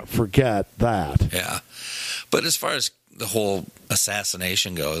 Let's not forget that. Yeah. But as far as the whole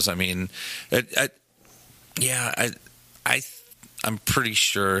assassination goes, I mean, I'm pretty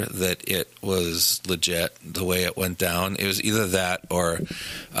sure that it was legit the way it went down. It was either that or,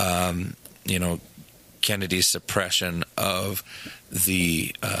 Kennedy's suppression of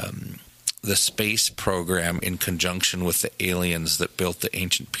the space program in conjunction with the aliens that built the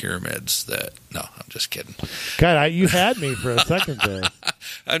ancient pyramids. No, I'm just kidding. God, you had me for a second there.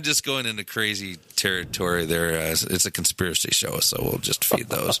 I'm just going into crazy territory there. It's a conspiracy show, so we'll just feed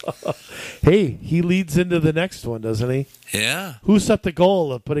those. Hey, he leads into the next one, doesn't he? Yeah. Who set the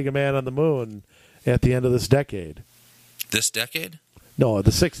goal of putting a man on the moon at the end of this decade? This decade? No,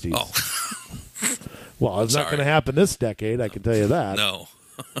 the 60s. Oh. Well, it's not going to happen this decade, I can tell you that. No.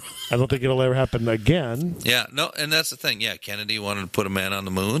 I don't think it'll ever happen again. Yeah, no, and that's the thing. Yeah, Kennedy wanted to put a man on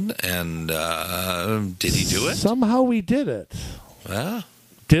the moon, and did he do it? Somehow we did it. Yeah.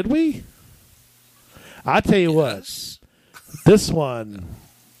 Did we? I'll tell you what. This one,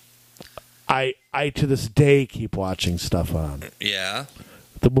 I to this day keep watching stuff on. Yeah.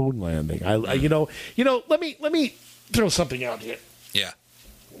 The moon landing. I let me throw something out here. Yeah.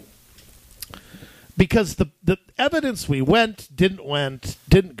 Because the evidence we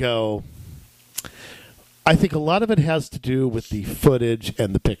didn't go, I think a lot of it has to do with the footage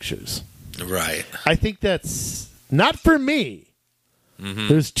and the pictures. Right. I think that's not for me. Mm-hmm.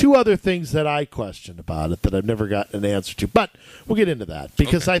 There's two other things that I questioned about it that I've never gotten an answer to, but we'll get into that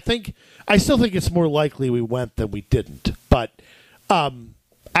because I still think it's more likely we went than we didn't. But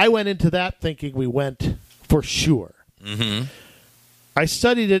I went into that thinking we went for sure. Mm-hmm. I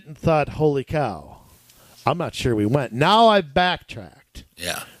studied it and thought, holy cow. I'm not sure we went. Now I've backtracked.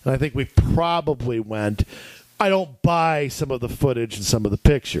 Yeah. And I think we probably went. I don't buy some of the footage and some of the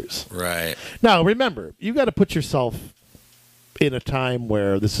pictures. Right. Now, remember, you got to put yourself in a time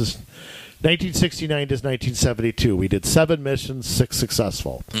where this is 1969 to 1972. We did 7 missions, 6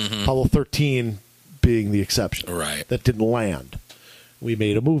 successful. Mm-hmm. Apollo 13 being the exception. Right. That didn't land. We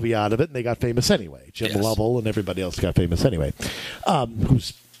made a movie out of it, and they got famous anyway. Jim Lovell and everybody else got famous anyway.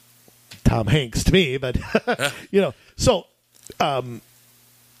 Who's Tom Hanks to me, but So, the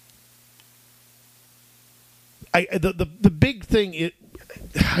big thing,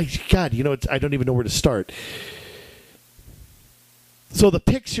 God, I don't even know where to start. So the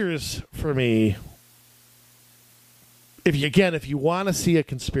pictures for me, if you want to see a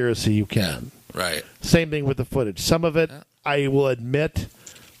conspiracy, you can. Yeah, right. Same thing with the footage. Some of it, I will admit,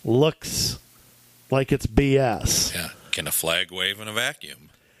 looks like it's BS. Yeah. Can a flag wave in a vacuum?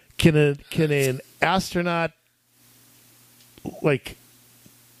 Can an astronaut like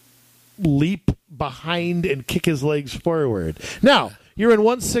leap behind and kick his legs forward. Now, you're in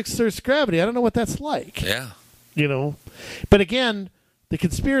 1/6 Earth's gravity. I don't know what that's like. Yeah. You know? But again, the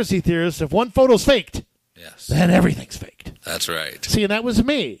conspiracy theorists, if one photo's faked, Yes. then everything's faked. That's right. See, and that was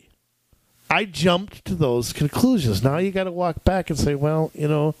me. I jumped to those conclusions. Now you got to walk back and say, well, you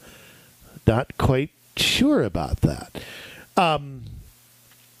know, not quite sure about that.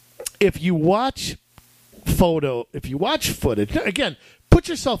 If you watch footage, again, put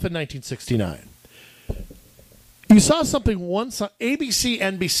yourself in 1969. You saw something once. ABC,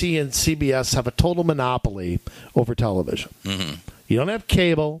 NBC, and CBS have a total monopoly over television. Mm-hmm. You don't have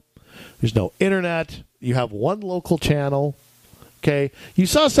cable. There's no internet. You have one local channel. Okay? You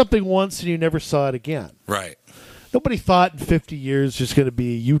saw something once and you never saw it again. Right. Nobody thought in 50 years there's going to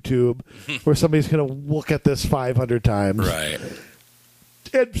be YouTube where somebody's going to look at this 500 times. Right.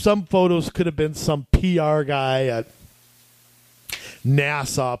 And some photos could have been some PR guy at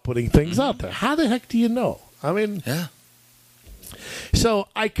NASA putting things out there. How the heck do you know? I mean, Yeah. so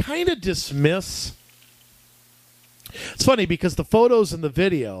I kind of dismiss. It's funny because the photos and the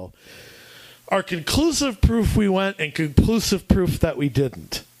video are conclusive proof we went and conclusive proof that we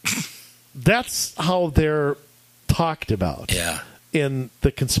didn't. That's how they're talked about Yeah. in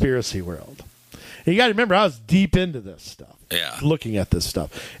the conspiracy world. And you got to remember, I was deep into this stuff, Yeah. looking at this stuff.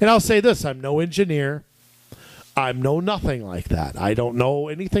 And I'll say this, I'm no engineer. I'm no nothing like that. I don't know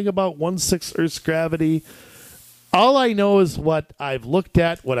anything about 1/6 Earth's gravity. All I know is what I've looked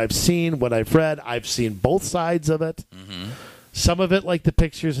at, what I've seen, what I've read. I've seen both sides of it. Mm-hmm. Some of it, like the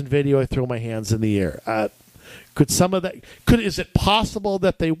pictures and video, I throw my hands in the air. Is it possible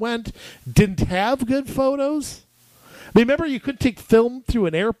that they didn't have good photos? Remember, you could take film through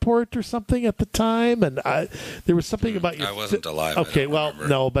an airport or something at the time, and there was something about your. I wasn't alive. Okay, well, remember.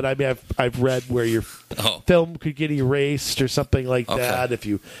 no, but I mean, I've read where your film could get erased or something like that if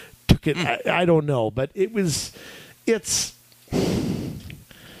you took it. I don't know, but it's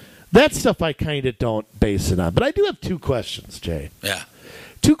that stuff I kind of don't base it on. But I do have two questions, Jay. Yeah.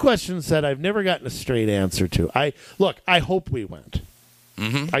 Two questions that I've never gotten a straight answer to. I hope we went.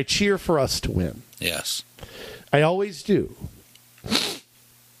 Mm-hmm. I cheer for us to win. Yes. I always do.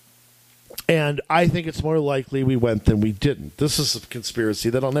 And I think it's more likely we went than we didn't. This is a conspiracy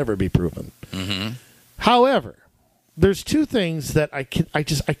that'll never be proven. Mm-hmm. However, there's two things that I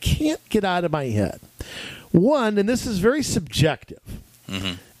can't get out of my head. One, and this is very subjective,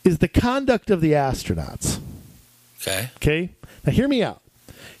 Mm-hmm. is the conduct of the astronauts. Okay. Okay? Now hear me out.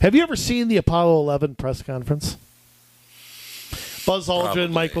 Have you ever seen the Apollo 11 press conference? Buzz Aldrin, Probably.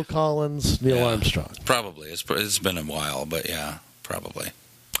 Michael Collins, Neil Yeah. Armstrong. Probably. It's been a while, but yeah, probably.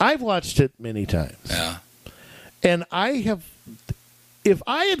 I've watched it many times. Yeah. And if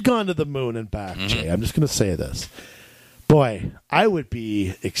I had gone to the moon and back, Mm-hmm. Jay, I'm just going to say this. Boy, I would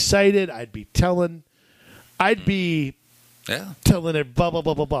be excited. I'd be telling Yeah. it blah, blah,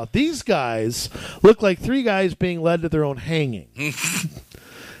 blah, blah, blah. These guys look like three guys being led to their own hanging.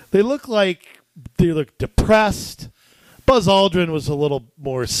 They look depressed. Buzz Aldrin was a little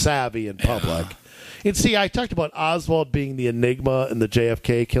more savvy in public. Yeah. And see, I talked about Oswald being the enigma in the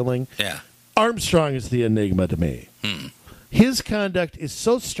JFK killing. Yeah. Armstrong is the enigma to me. His conduct is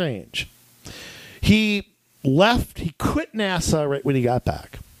so strange. He quit NASA right when he got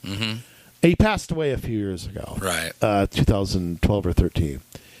back. Mm-hmm. He passed away a few years ago. Right. 2012 or 13.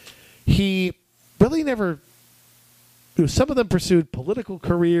 He really never. Some of them pursued political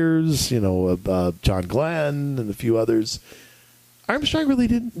careers, John Glenn and a few others. Armstrong really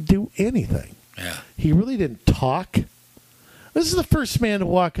didn't do anything. Yeah. He really didn't talk. This is the first man to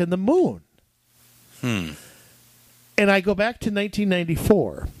walk on the moon. And I go back to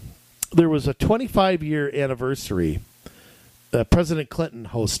 1994. There was a 25-year anniversary. President Clinton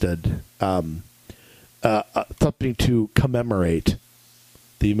hosted something to commemorate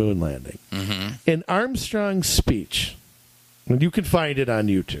the moon landing. Mm-hmm. And Armstrong's speech, and you can find it on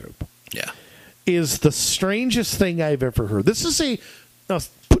YouTube, Yeah. is the strangest thing I've ever heard. This is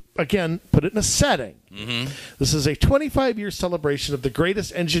put it in a setting. Mm-hmm. This is a 25-year celebration of the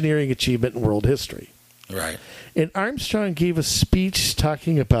greatest engineering achievement in world history. Right. And Armstrong gave a speech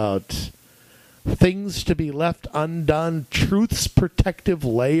talking about things to be left undone, truth's protective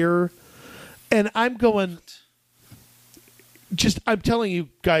layer. And I'm telling you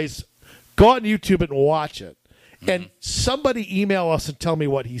guys, go on YouTube and watch it. And somebody email us and tell me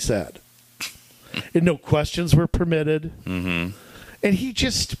what he said. And no questions were permitted. Mm-hmm. And he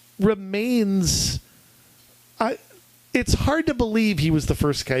just remains. It's hard to believe he was the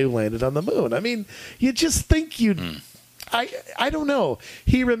first guy who landed on the moon. I mean, you just think you'd. I don't know.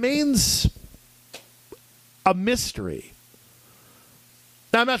 He remains a mystery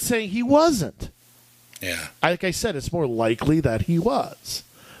Now, I'm not saying he wasn't. Yeah. Like I said, it's more likely that he was.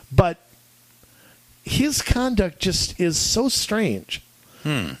 But his conduct just is so strange.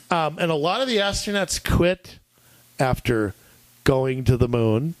 And a lot of the astronauts quit after going to the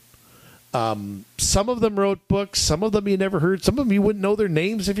moon. Some of them wrote books. Some of them you never heard. Some of them you wouldn't know their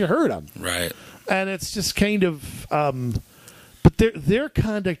names if you heard them. Right. And it's just kind of... but their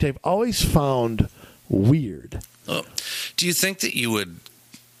conduct I've always found weird. Oh, do you think that you would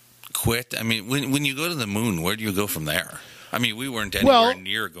quit? I mean, when you go to the moon, where do you go from there? I mean, we weren't anywhere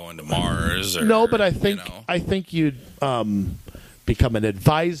near going to Mars. No, but I think you'd become an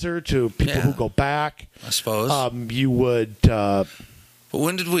advisor to people who go back. I suppose. You would... but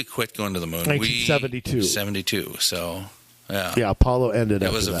when did we quit going to the moon? 1972. 72, so, yeah. Yeah, Apollo ended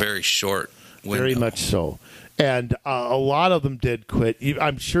It was a very short window. Very much so. And a lot of them did quit.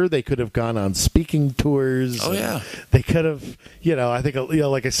 I'm sure they could have gone on speaking tours. Oh, yeah. They could have, I think,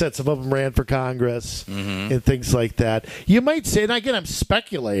 like I said, some of them ran for Congress and things like that. You might say, and again, I'm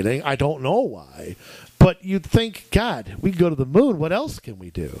speculating. I don't know why. But you'd think, God, we can go to the moon. What else can we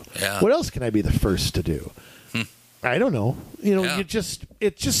do? Yeah. What else can I be the first to do? I don't know.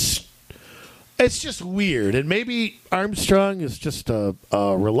 It's just weird. And maybe Armstrong is just a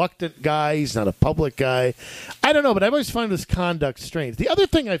reluctant guy. He's not a public guy. I don't know, but I've always found his conduct strange. The other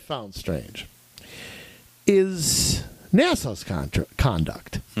thing I found strange is NASA's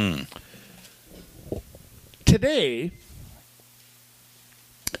conduct. Today,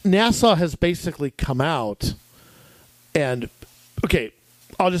 NASA has basically come out and, okay,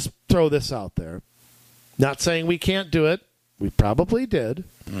 I'll just throw this out there. Not saying we can't do it. We probably did.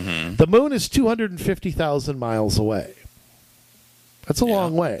 The moon is 250,000 miles away. That's a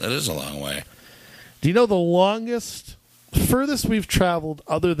long way. That is a long way. Do you know the furthest we've traveled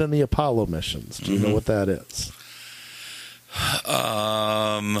other than the Apollo missions? Do you know what that is?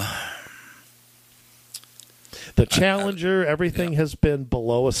 The Challenger, everything has been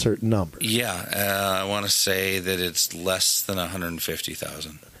below a certain number. Yeah, I want to say that it's less than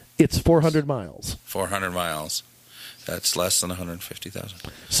 150,000. It's 400 miles. 400 miles. That's less than 150,000.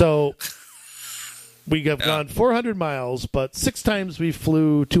 So we have gone 400 miles, but 6 times we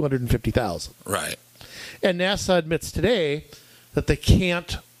flew 250,000. Right. And NASA admits today that they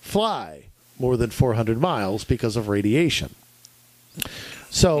can't fly more than 400 miles because of radiation.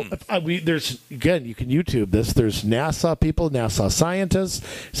 So there's, again, you can YouTube this. There's NASA people, NASA scientists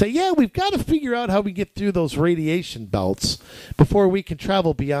say, yeah, we've got to figure out how we get through those radiation belts before we can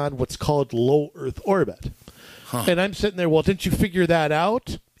travel beyond what's called low Earth orbit. And I'm sitting there, well, didn't you figure that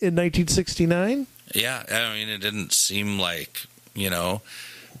out in 1969? Yeah, I mean, it didn't seem like, Now,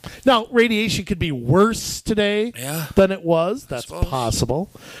 radiation could be worse today than it was. That's possible.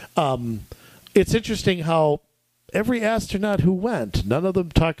 It's interesting how every astronaut who went, none of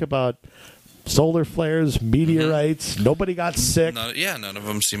them talk about solar flares, meteorites. Nobody got sick. None of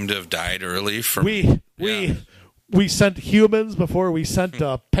them seem to have died early from... We sent humans before we sent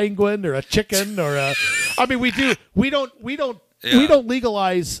a penguin or a chicken or a. I mean, we don't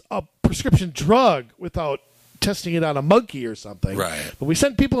legalize a prescription drug without testing it on a monkey or something. Right. But we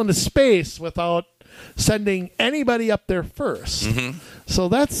send people into space without sending anybody up there first. So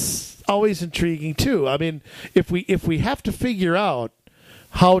that's always intriguing too. I mean, if we have to figure out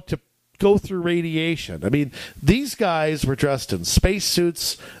how to go through radiation. I mean, these guys were dressed in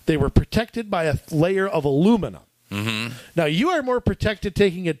spacesuits. They were protected by a layer of aluminum. Now, you are more protected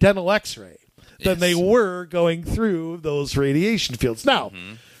taking a dental x-ray than they were going through those radiation fields. Now,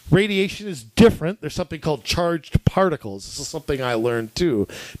 radiation is different. There's something called charged particles. This is something I learned, too.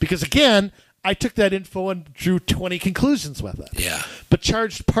 Because, again, I took that info and drew 20 conclusions with it. Yeah. But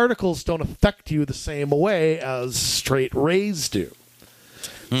charged particles don't affect you the same way as straight rays do.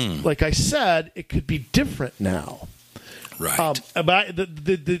 Like I said, it could be different now. Right.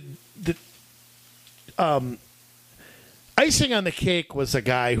 Icing on the cake was a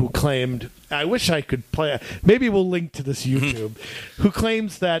guy who claimed, I wish I could play, maybe we'll link to this YouTube, who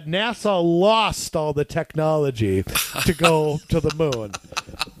claims that NASA lost all the technology to go to the moon.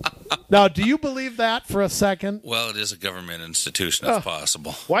 Now, do you believe that for a second? Well, it is a government institution. It's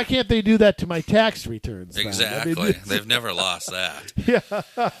possible. Why can't they do that to my tax returns? Exactly. I mean, they've never lost that. Yeah.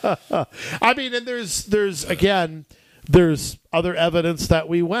 I mean, and there's again, there's other evidence that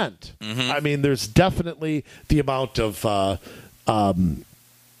we went. I mean, there's definitely the amount of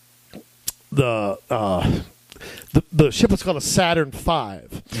the ship was called a Saturn V,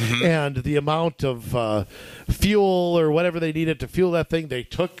 and the amount of fuel or whatever they needed to fuel that thing, they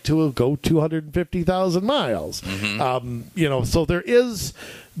took to go 250,000 miles. So there is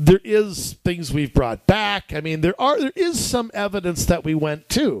things we've brought back. I mean, there is some evidence that we went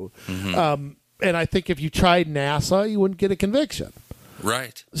to, and I think if you tried NASA, you wouldn't get a conviction.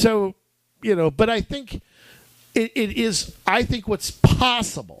 Right. So, but I think it is. I think what's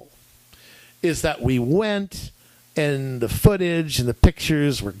possible is that we went, and the footage and the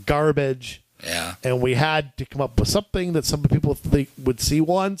pictures were garbage. Yeah. And we had to come up with something that some people think would see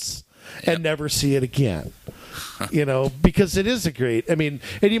once and never see it again. Because it is a great. I mean,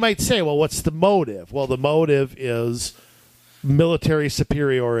 and you might say, well, what's the motive? Well, the motive is military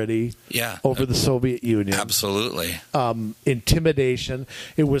superiority over the Soviet Union. Absolutely. Intimidation.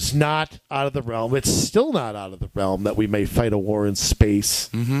 It was not out of the realm. It's still not out of the realm that we may fight a war in space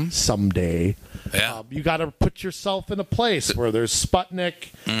someday. Yeah. You got to put yourself in a place where there's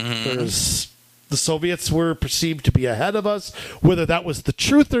Sputnik, there's the Soviets were perceived to be ahead of us. Whether that was the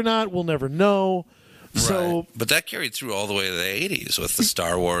truth or not, we'll never know. So, right. But that carried through all the way to the 80s with the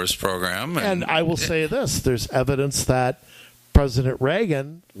Star Wars program. And I will say this, there's evidence that President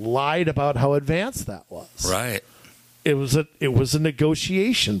Reagan lied about how advanced that was. Right. It was a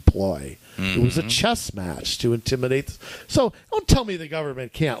negotiation ploy. It was a chess match to intimidate. So don't tell me the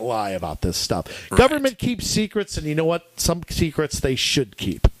government can't lie about this stuff. Right. Government keeps secrets, and you know what? Some secrets they should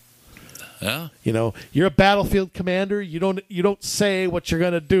keep. Yeah. You're a battlefield commander. You don't say what you're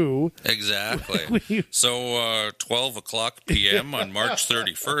going to do. Exactly. So 12 o'clock p.m. on March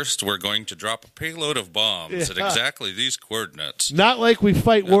 31st, we're going to drop a payload of bombs at exactly these coordinates. Not like we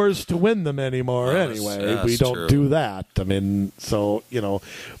fight wars to win them anymore. Anyway, we don't true. do that. I mean, so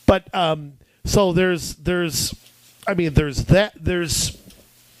but so there's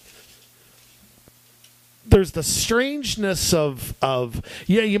the strangeness of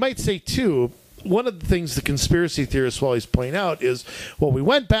you might say too, one of the things the conspiracy theorists will always point out is, well, we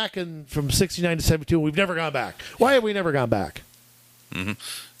went back from 69 to 72 and we've never gone back. Why have we never gone back?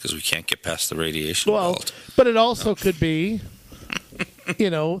 Because we can't get past the radiation belt. But it also could be,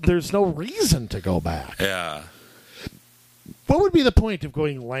 there's no reason to go back. Yeah. What would be the point of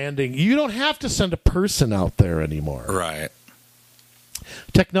going landing? You don't have to send a person out there anymore. Right.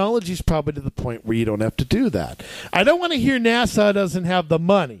 Technology's probably to the point where you don't have to do that. I don't want to hear NASA doesn't have the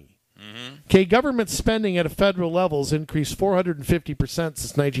money. Okay, government spending at a federal level has increased 450%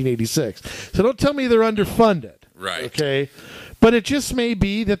 since 1986. So don't tell me they're underfunded. Right. Okay, but it just may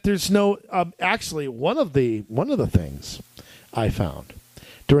be that there's no. Actually, one of the things I found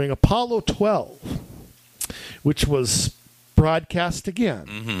during Apollo 12, which was broadcast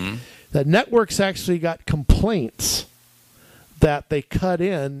again, that networks actually got complaints that they cut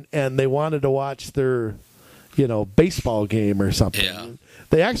in and they wanted to watch their, baseball game or something. Yeah.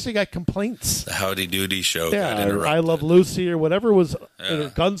 They actually got complaints. The Howdy Doody show Yeah, got interrupted. I Love Lucy or whatever was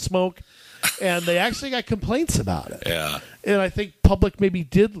Gunsmoke, and they actually got complaints about it. Yeah. And I think public maybe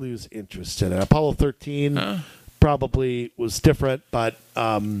did lose interest in it. Apollo 13 probably was different, but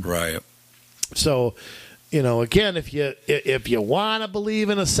right. So, again, if you want to believe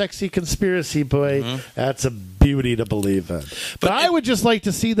in a sexy conspiracy, boy, that's a beauty to believe in. But I would just like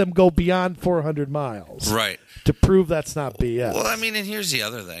to see them go beyond 400 miles. Right. To prove that's not BS. Well, I mean, and here's the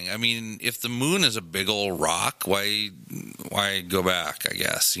other thing. I mean, if the moon is a big old rock, why go back, I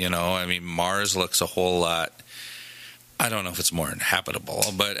guess? I mean, Mars looks a whole lot, I don't know if it's more inhabitable,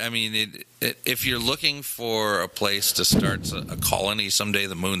 but I mean, if you're looking for a place to start a colony someday,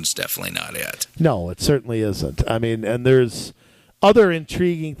 the moon's definitely not it. No, it certainly isn't. I mean, and there's other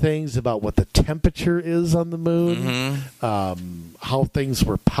intriguing things about what the temperature is on the moon, how things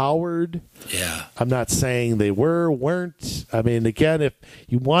were powered. Yeah. I'm not saying they weren't. I mean, again, if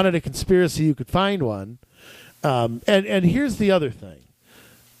you wanted a conspiracy, you could find one. And here's the other thing.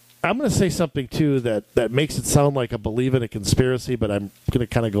 I'm going to say something, too, that makes it sound like I believe in a conspiracy, but I'm going to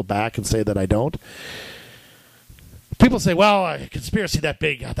kind of go back and say that I don't. People say, well, a conspiracy that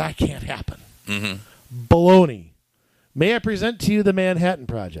big, that can't happen. Baloney. May I present to you the Manhattan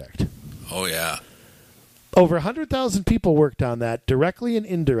Project? Oh, yeah. Over 100,000 people worked on that directly and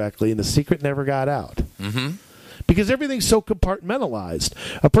indirectly, and the secret never got out. Because everything's so compartmentalized.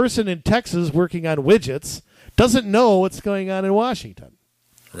 A person in Texas working on widgets doesn't know what's going on in Washington.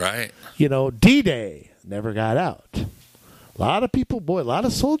 Right. D-Day never got out. A lot of people, a lot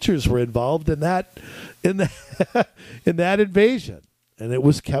of soldiers were involved in that invasion, and it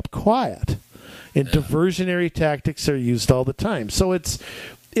was kept quiet. And diversionary tactics are used all the time. So it's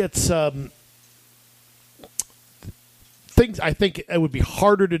things I think it would be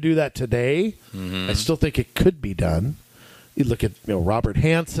harder to do that today. I still think it could be done. You look at Robert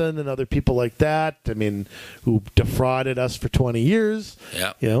Hansen and other people like that. I mean, who defrauded us for 20 years.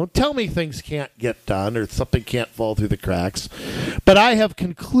 Yeah. Tell me things can't get done or something can't fall through the cracks. But I have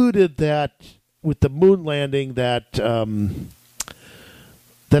concluded that with the moon landing, that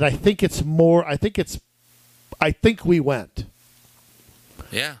I think it's more. I think we went.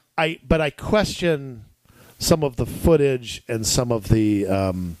 Yeah. But I question some of the footage and some of the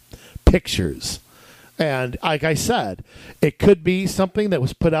pictures. And like I said, it could be something that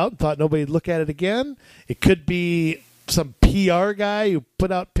was put out and thought nobody'd look at it again. It could be some PR guy who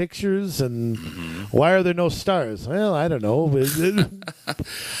put out pictures and why are there no stars? Well, I don't know.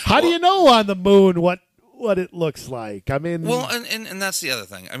 How do you know on the moon what it looks like? I mean... Well, and that's the other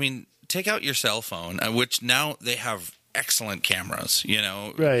thing. I mean, take out your cell phone, which now they have excellent cameras,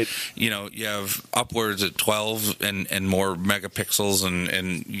 Right. You have upwards at 12 and more megapixels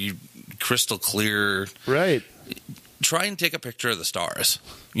and you crystal clear. Right. Try and take a picture of the stars.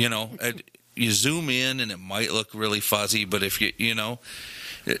 You zoom in and it might look really fuzzy, but if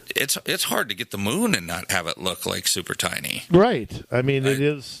it's hard to get the moon and not have it look like super tiny. Right. I mean, it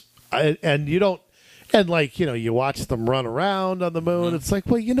is, and you don't. And you watch them run around on the moon. It's like,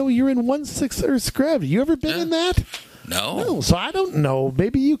 well, you're in 1/6 Earth's gravity. You ever been in that? No. So I don't know.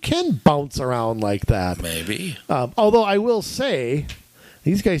 Maybe you can bounce around like that. Maybe. Although I will say,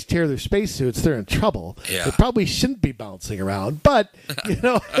 these guys tear their spacesuits, they're in trouble. Yeah. They probably shouldn't be bouncing around. But it's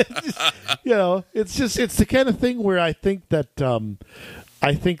the kind of thing where I think that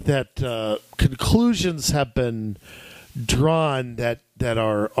conclusions have been drawn that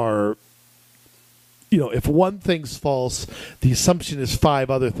are if one thing's false, the assumption is 5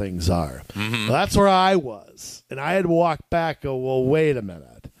 other things are. Well, that's where I was. And I had to walk back and go, well, wait a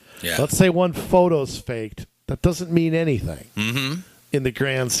minute. Yeah. Let's say one photo's faked. That doesn't mean anything in the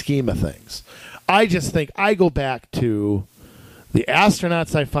grand scheme of things. I just think I go back to the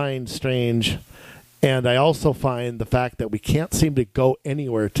astronauts I find strange, and I also find the fact that we can't seem to go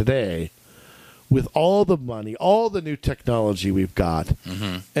anywhere today with all the money, all the new technology we've got,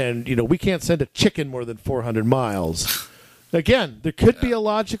 and we can't send a chicken more than 400 miles. Again, there could be a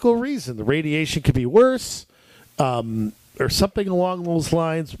logical reason. The radiation could be worse, or something along those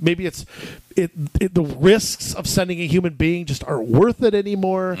lines. Maybe the risks of sending a human being just aren't worth it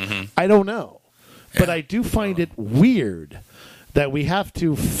anymore. I don't know, but I do find it weird that we have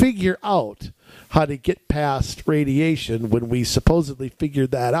to figure out how to get past radiation when we supposedly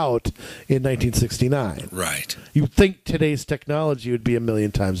figured that out in 1969. Right. You'd think today's technology would be a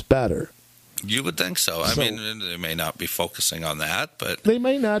million times better. You would think so. I mean, they may not be focusing on that, but... They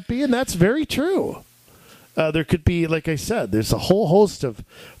may not be, and that's very true. There could be, like I said, there's a whole host of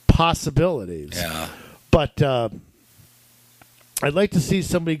possibilities. Yeah. But I'd like to see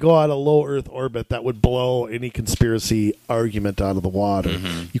somebody go out of low Earth orbit that would blow any conspiracy argument out of the water.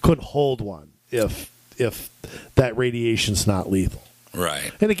 You couldn't hold one if that radiation's not lethal.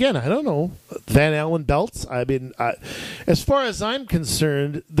 Right. And again, I don't know. Van Allen belts, I mean, as far as I'm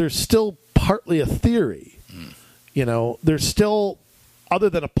concerned, they're still partly a theory. There's still, other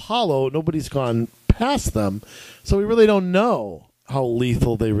than Apollo, nobody's gone past them. So we really don't know how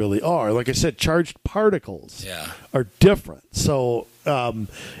lethal they really are. Like I said, charged particles are different. So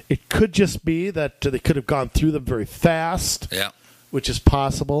it could just be that they could have gone through them very fast, which is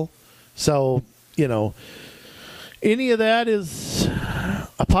possible. So, any of that is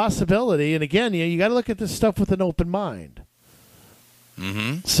a possibility. And again, you got to look at this stuff with an open mind.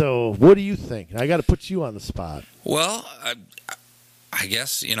 So what do you think? I got to put you on the spot. Well, I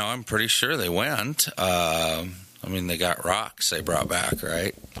guess, I'm pretty sure they went. I mean, they got rocks they brought back,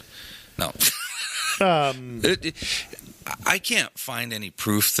 right? No. I can't find any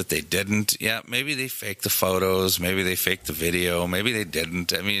proof that they didn't. Yeah, maybe they faked the photos. Maybe they faked the video. Maybe they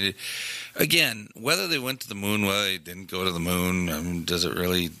didn't. I mean, again, whether they went to the moon, whether they didn't go to the moon, does it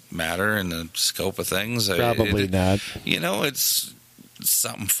really matter in the scope of things? Probably not. It's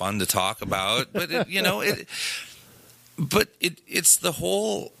something fun to talk about, but it's the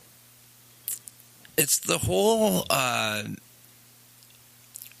whole. It's the whole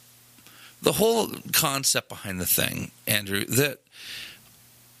concept behind the thing, Andrew, that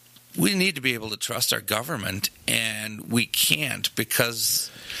we need to be able to trust our government, and we can't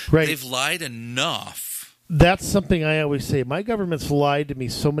because they've lied enough. That's something I always say. My government's lied to me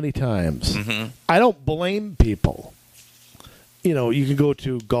so many times. I don't blame people. You can go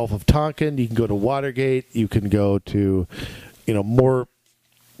to Gulf of Tonkin, you can go to Watergate, you can go to, more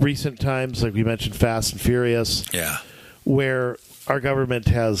recent times, like we mentioned, Fast and Furious, where our government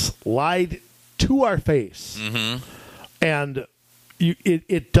has lied to our face And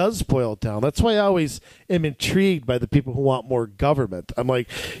it does boil down. That's why I always am intrigued by the people who want more government. I'm like,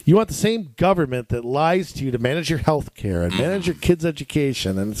 you want the same government that lies to you to manage your health care and manage your kids'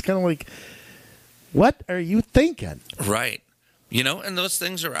 education. And it's kind of like, what are you thinking? Right. And those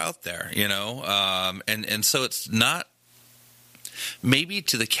things are out there, and so it's not, maybe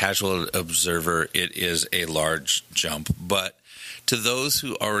to the casual observer, it is a large jump, but to those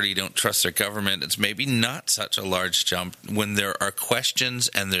who already don't trust their government, it's maybe not such a large jump when there are questions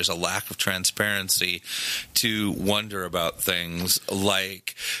and there's a lack of transparency to wonder about things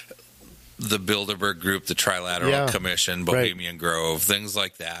like the Bilderberg Group, the Trilateral Commission, Bohemian Grove, things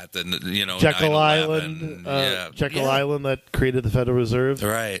like that. And Jekyll Island, Island that created the Federal Reserve.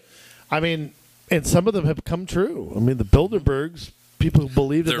 Right. I mean, and some of them have come true. I mean, the Bilderbergs, people who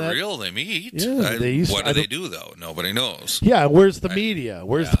believe in that. They're real. They meet. Yeah, what do they do, though? Nobody knows. Yeah, where's the media?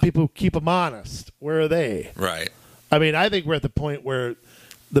 Where's the people who keep them honest? Where are they? Right. I mean, I think we're at the point where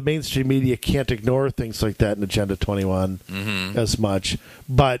the mainstream media can't ignore things like that in Agenda 21 as much.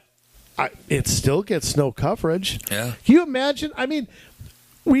 But it still gets no coverage. Yeah. Can you imagine? I mean,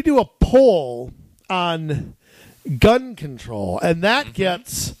 we do a poll on gun control, and that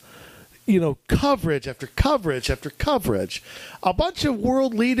gets, coverage after coverage after coverage. A bunch of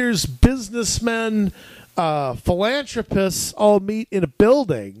world leaders, businessmen, philanthropists all meet in a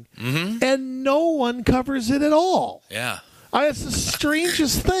building, and no one covers it at all. Yeah. It's the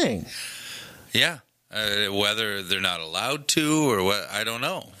strangest thing. Yeah. Whether they're not allowed to or what, I don't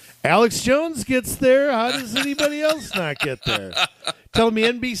know. Alex Jones gets there. How does anybody else not get there? Tell me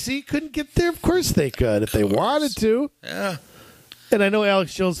NBC couldn't get there? Of course they could if they wanted to. Yeah. And I know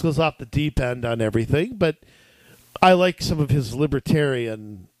Alex Jones goes off the deep end on everything, but I like some of his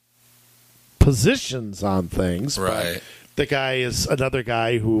libertarian positions on things. Right. But the guy is another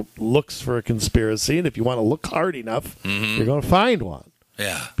guy who looks for a conspiracy, and if you want to look hard enough, you're going to find one.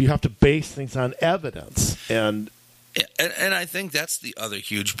 Yeah. You have to base things on evidence. And I think that's the other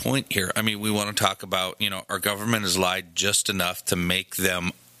huge point here. I mean, we want to talk about, our government has lied just enough to make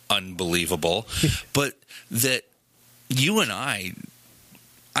them unbelievable, but that you and I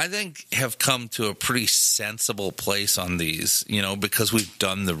think, have come to a pretty sensible place on these, because we've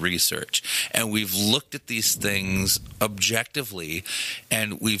done the research and we've looked at these things objectively,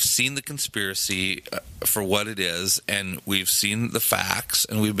 and we've seen the conspiracy for what it is, and we've seen the facts,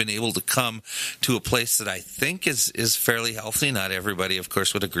 and we've been able to come to a place that I think is fairly healthy. Not everybody, of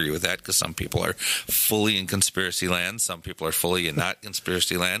course, would agree with that, because some people are fully in conspiracy land, some people are fully in not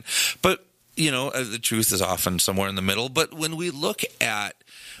conspiracy land, but the truth is often somewhere in the middle. But when we look at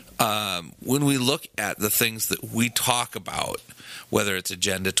the things that we talk about, whether it's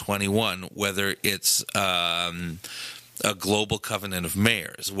Agenda 21, whether it's a global covenant of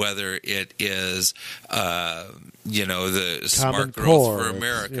mayors, whether it is the Smart Growth for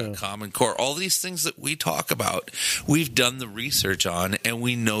America, Common Core, all these things that we talk about, we've done the research on, and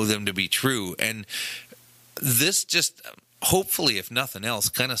we know them to be true. And this just, hopefully, if nothing else,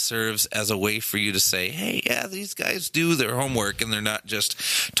 kind of serves as a way for you to say, hey, yeah, these guys do their homework, and they're not just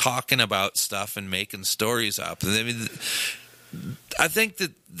talking about stuff and making stories up. I mean, I think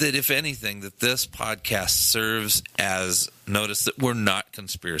that if anything, that this podcast serves as notice that we're not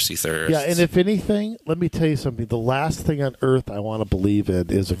conspiracy theorists. Yeah, and if anything, let me tell you something. The last thing on earth I want to believe in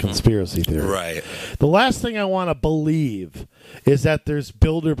is a conspiracy theory. Right. The last thing I want to believe is that there's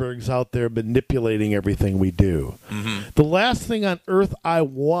Bilderbergs out there manipulating everything we do. The last thing on earth I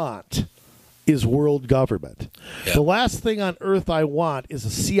want is world government. Yep. The last thing on earth I want is a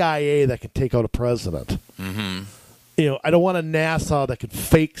CIA that can take out a president. I don't want a NASA that could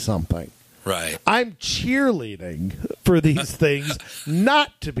fake something. Right. I'm cheerleading for these things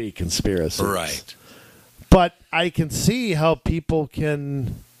not to be conspiracies. Right. But I can see how people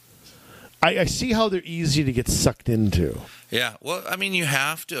can... I see how they're easy to get sucked into. Yeah. Well, I mean, you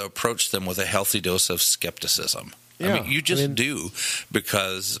have to approach them with a healthy dose of skepticism. Yeah. I mean, you just do,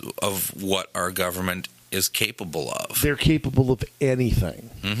 because of what our government is capable of. They're capable of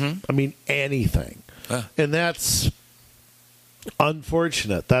anything. I mean, anything. And that's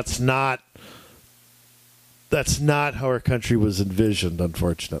unfortunate. That's not how our country was envisioned,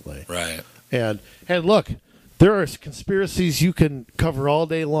 unfortunately. Right. And look, there are conspiracies you can cover all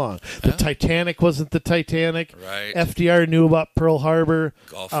day long. The Titanic wasn't the Titanic. Right. FDR knew about Pearl Harbor.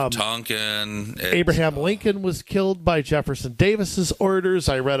 Gulf of Tonkin. Abraham Lincoln was killed by Jefferson Davis's orders.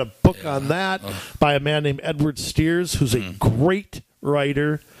 I read a book on that by a man named Edward Steers, who's a great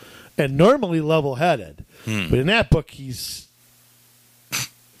writer and normally level-headed. But in that book, he's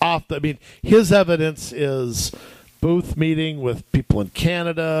off. His evidence is Booth meeting with people in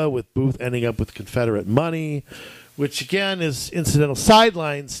Canada, with Booth ending up with Confederate money, which again is incidental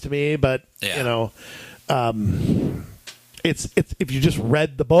sidelines to me, but it's if you just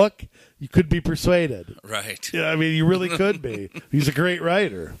read the book, you could be persuaded. Right. Yeah, I mean, you really could be. He's a great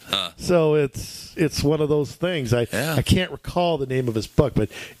writer. So it's one of those things. I can't recall the name of his book, but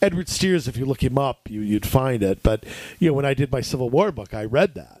Edward Steers, if you look him up, you'd find it. But when I did my Civil War book, I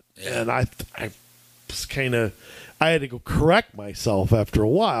read that, and I was kind of. I had to go correct myself after a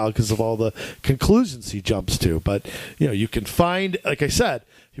while because of all the conclusions he jumps to. But, you can find, like I said,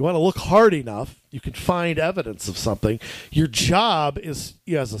 if you want to look hard enough, you can find evidence of something. Your job is,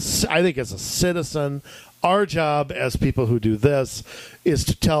 I think as a citizen, our job as people who do this is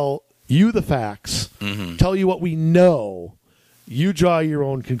to tell you the facts, tell you what we know. You draw your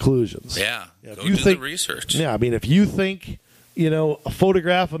own conclusions. Yeah. Go do the research. Yeah. I mean, if you think... a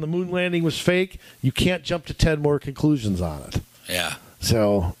photograph on the moon landing was fake, you can't jump to 10 more conclusions on it. Yeah.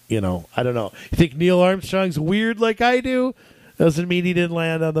 So, I don't know. You think Neil Armstrong's weird like I do? Doesn't mean he didn't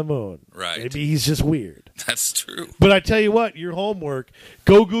land on the moon. Right. Maybe he's just weird. That's true. But I tell you what, your homework,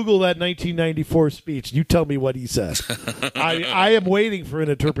 go Google that 1994 speech. You tell me what he said. I am waiting for an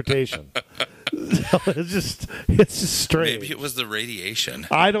interpretation. It's just strange. Maybe it was the radiation.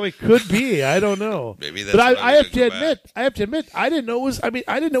 It could be. I don't know. Maybe that's. But I have to admit, I didn't know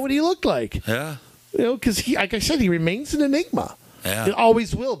I didn't know what he looked like. Yeah. Because he, like I said, he remains an enigma. Yeah. He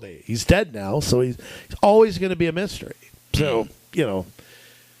always will be. He's dead now, so he's always going to be a mystery. So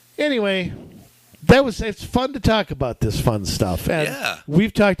anyway, it's fun to talk about this fun stuff, and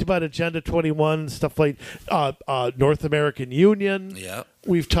we've talked about Agenda 21 stuff like North American Union. Yeah.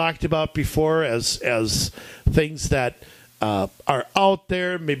 We've talked about before as things that are out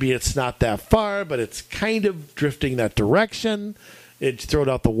there. Maybe it's not that far, but it's kind of drifting that direction. It thrown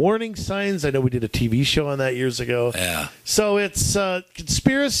out the warning signs. I know we did a TV show on that years ago. Yeah. So it's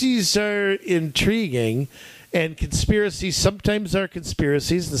conspiracies are intriguing, and conspiracies sometimes are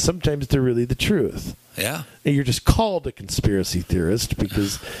conspiracies, and sometimes they're really the truth. Yeah. And you're just called a conspiracy theorist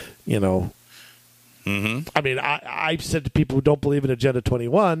because, I mean, I've said to people who don't believe in Agenda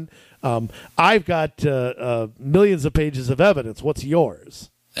 21, I've got millions of pages of evidence. What's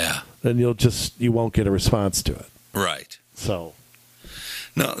yours? Yeah. And you won't get a response to it. Right. So.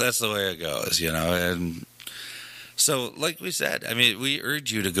 No, that's the way it goes, and so like we said, I mean, we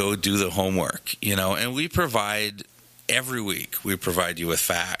urge you to go do the homework, and we provide every week, we provide you with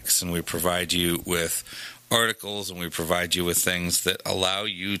facts, and we provide you with articles, and we provide you with things that allow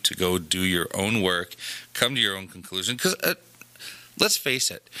you to go do your own work, come to your own conclusion, because let's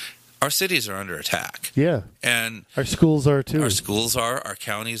face it, our cities are under attack. Yeah. And our schools are too. Our schools are, our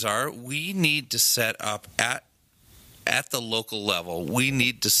counties are. We need to set up at the local level, we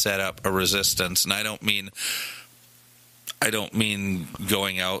need to set up a resistance, and I don't mean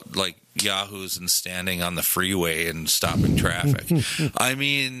going out like yahoos and standing on the freeway and stopping traffic. I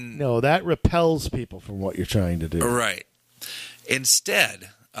mean, no, that repels people from what you're trying to do. Right. Instead,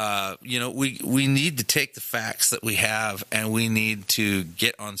 we need to take the facts that we have, and we need to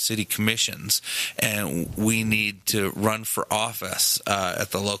get on city commissions, and we need to run for office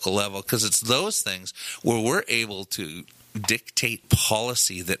at the local level, because it's those things where we're able to dictate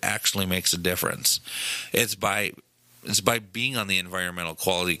policy that actually makes a difference. It's by being on the Environmental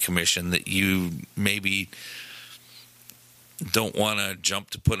Quality Commission that you maybe don't want to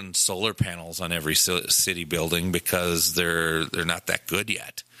jump to putting solar panels on every city building because they're not that good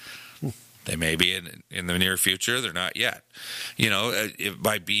yet. They may be in the near future. They're not yet.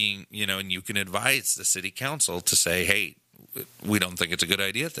 By being, and you can advise the city council to say, hey, we don't think it's a good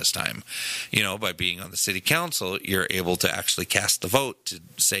idea at this time. By being on the city council, you're able to actually cast the vote to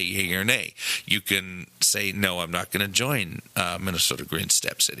say yay or nay. You can say, no, I'm not going to join Minnesota Green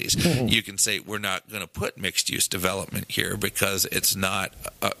Step Cities. Mm-hmm. You can say, we're not going to put mixed-use development here because it's not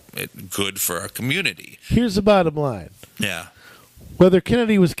good for our community. Here's the bottom line. Yeah. Whether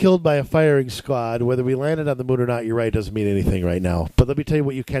Kennedy was killed by a firing squad, whether we landed on the moon or not, you're right, doesn't mean anything right now. But let me tell you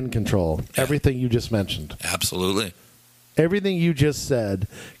what you can control. Yeah. Everything you just mentioned. Absolutely. Everything you just said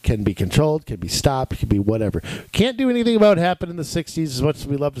can be controlled, can be stopped, can be whatever. Can't do anything about what happened in the 60s as much as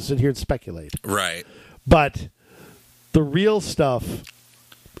we love to sit here and speculate. Right. But the real stuff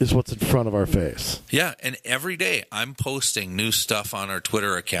is what's in front of our face. Yeah, and every day I'm posting new stuff on our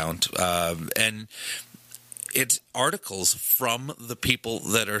Twitter account, and it's articles from the people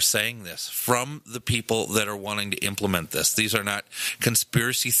that are saying this, from the people that are wanting to implement this. These are not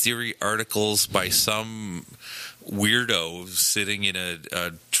conspiracy theory articles by some weirdo sitting in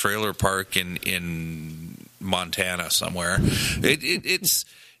a trailer park in Montana somewhere. It's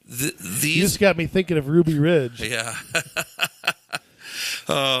these. You just got me thinking of Ruby Ridge. Yeah.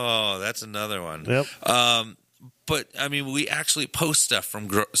 Oh, that's another one. Yep. but I mean, we actually post stuff from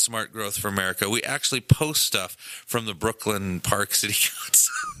Smart Growth for America. We actually post stuff from the Brooklyn Park City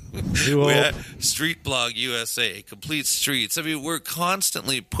Council. We had Street Blog USA, Complete Streets. I mean, we're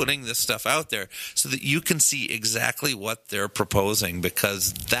constantly putting this stuff out there so that you can see exactly what they're proposing,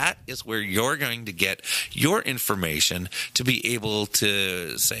 because that is where you're going to get your information to be able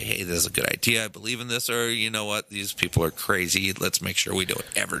to say, hey, this is a good idea. I believe in this. Or, you know what? These people are crazy. Let's make sure we don't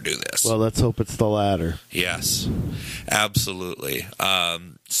ever do this. Well, let's hope it's the latter. Yes, absolutely.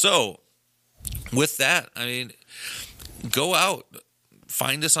 So with that, I mean, go out.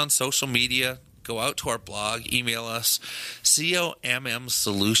 Find us on social media. Go out to our blog. Email us. COMM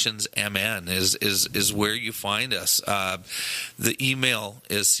Solutions MN is where you find us. The email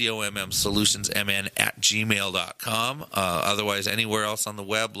is commsolutionsmn@gmail.com. Otherwise, anywhere else on the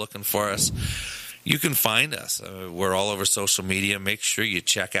web looking for us, you can find us. We're all over social media. Make sure you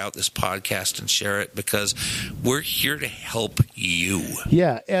check out this podcast and share it, because we're here to help you.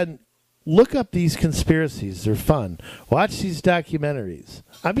 Yeah, and look up these conspiracies. They're fun. Watch these documentaries.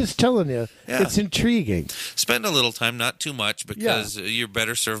 I'm just telling you, It's intriguing. Spend a little time, not too much, because you're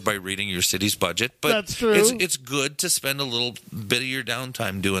better served by reading your city's budget. But that's true. It's good to spend a little bit of your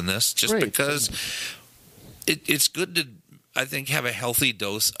downtime doing this, just because it's good to, I think, have a healthy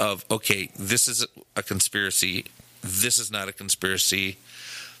dose of, okay, this is a conspiracy, this is not a conspiracy,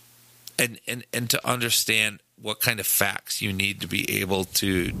 and to understand what kind of facts you need to be able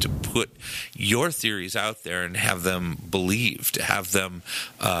to put your theories out there and have them believed, to have them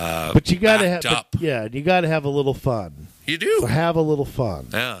but you gotta backed up. You got to have a little fun. You do. So have a little fun.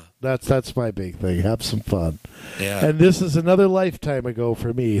 Yeah. That's my big thing. Have some fun. Yeah. And this is another lifetime ago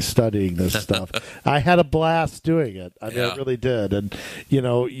for me studying this stuff. I had a blast doing it. I mean, I really did. And,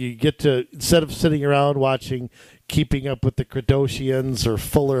 you get to, instead of sitting around watching Keeping Up with the Kardashians or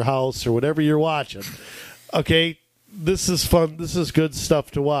Fuller House or whatever you're watching, okay, this is fun. This is good stuff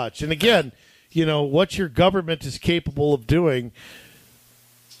to watch. And again, what your government is capable of doing,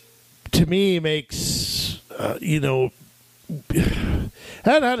 to me, makes, I don't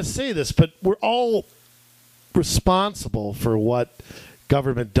know how to say this, but we're all responsible for what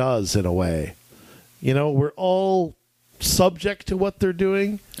government does in a way. We're all subject to what they're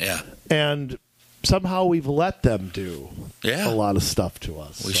doing. Yeah. And somehow we've let them do a lot of stuff to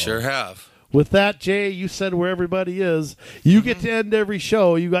us. We sure have. With that, Jay, you said where everybody is. You get to end every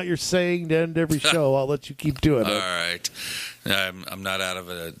show. You got your saying to end every show. I'll let you keep doing it. All right. I'm not out of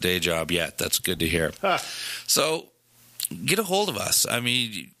a day job yet. That's good to hear. So get a hold of us. I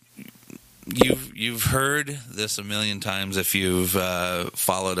mean, you've heard this a million times if you've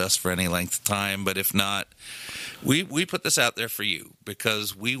followed us for any length of time. But if not, we put this out there for you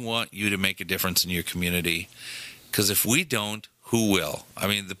because we want you to make a difference in your community. Because if we don't, who will? I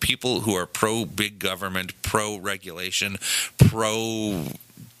mean, the people who are pro-big government, pro-regulation,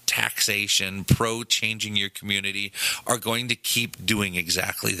 pro-taxation, pro-changing your community are going to keep doing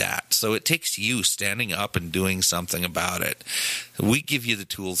exactly that. So it takes you standing up and doing something about it. We give you the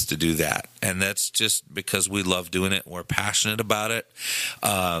tools to do that. And that's just because we love doing it. We're passionate about it.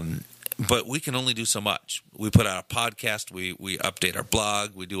 But we can only do so much. We put out a podcast. We update our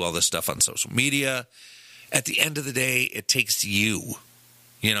blog. We do all this stuff on social media. At the end of the day, it takes you.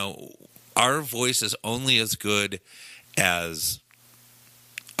 Our voice is only as good as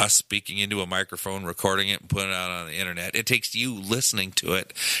us speaking into a microphone, recording it, and putting it out on the internet. It takes you listening to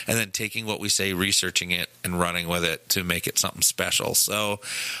it and then taking what we say, researching it, and running with it to make it something special. So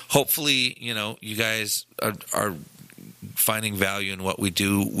hopefully, you guys are finding value in what we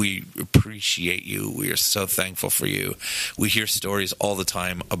do. We appreciate you. We are so thankful for you. We hear stories all the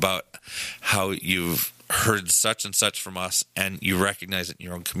time about how you've heard such and such from us and you recognize it in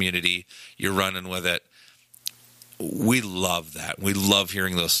your own community. You're running with it. We love that. We love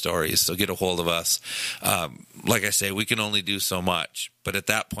hearing those stories. So get a hold of us. Like I say, we can only do so much. But at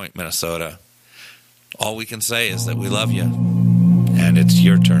that point, Minnesota, all we can say is that we love you. And it's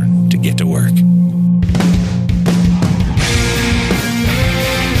your turn to get to work.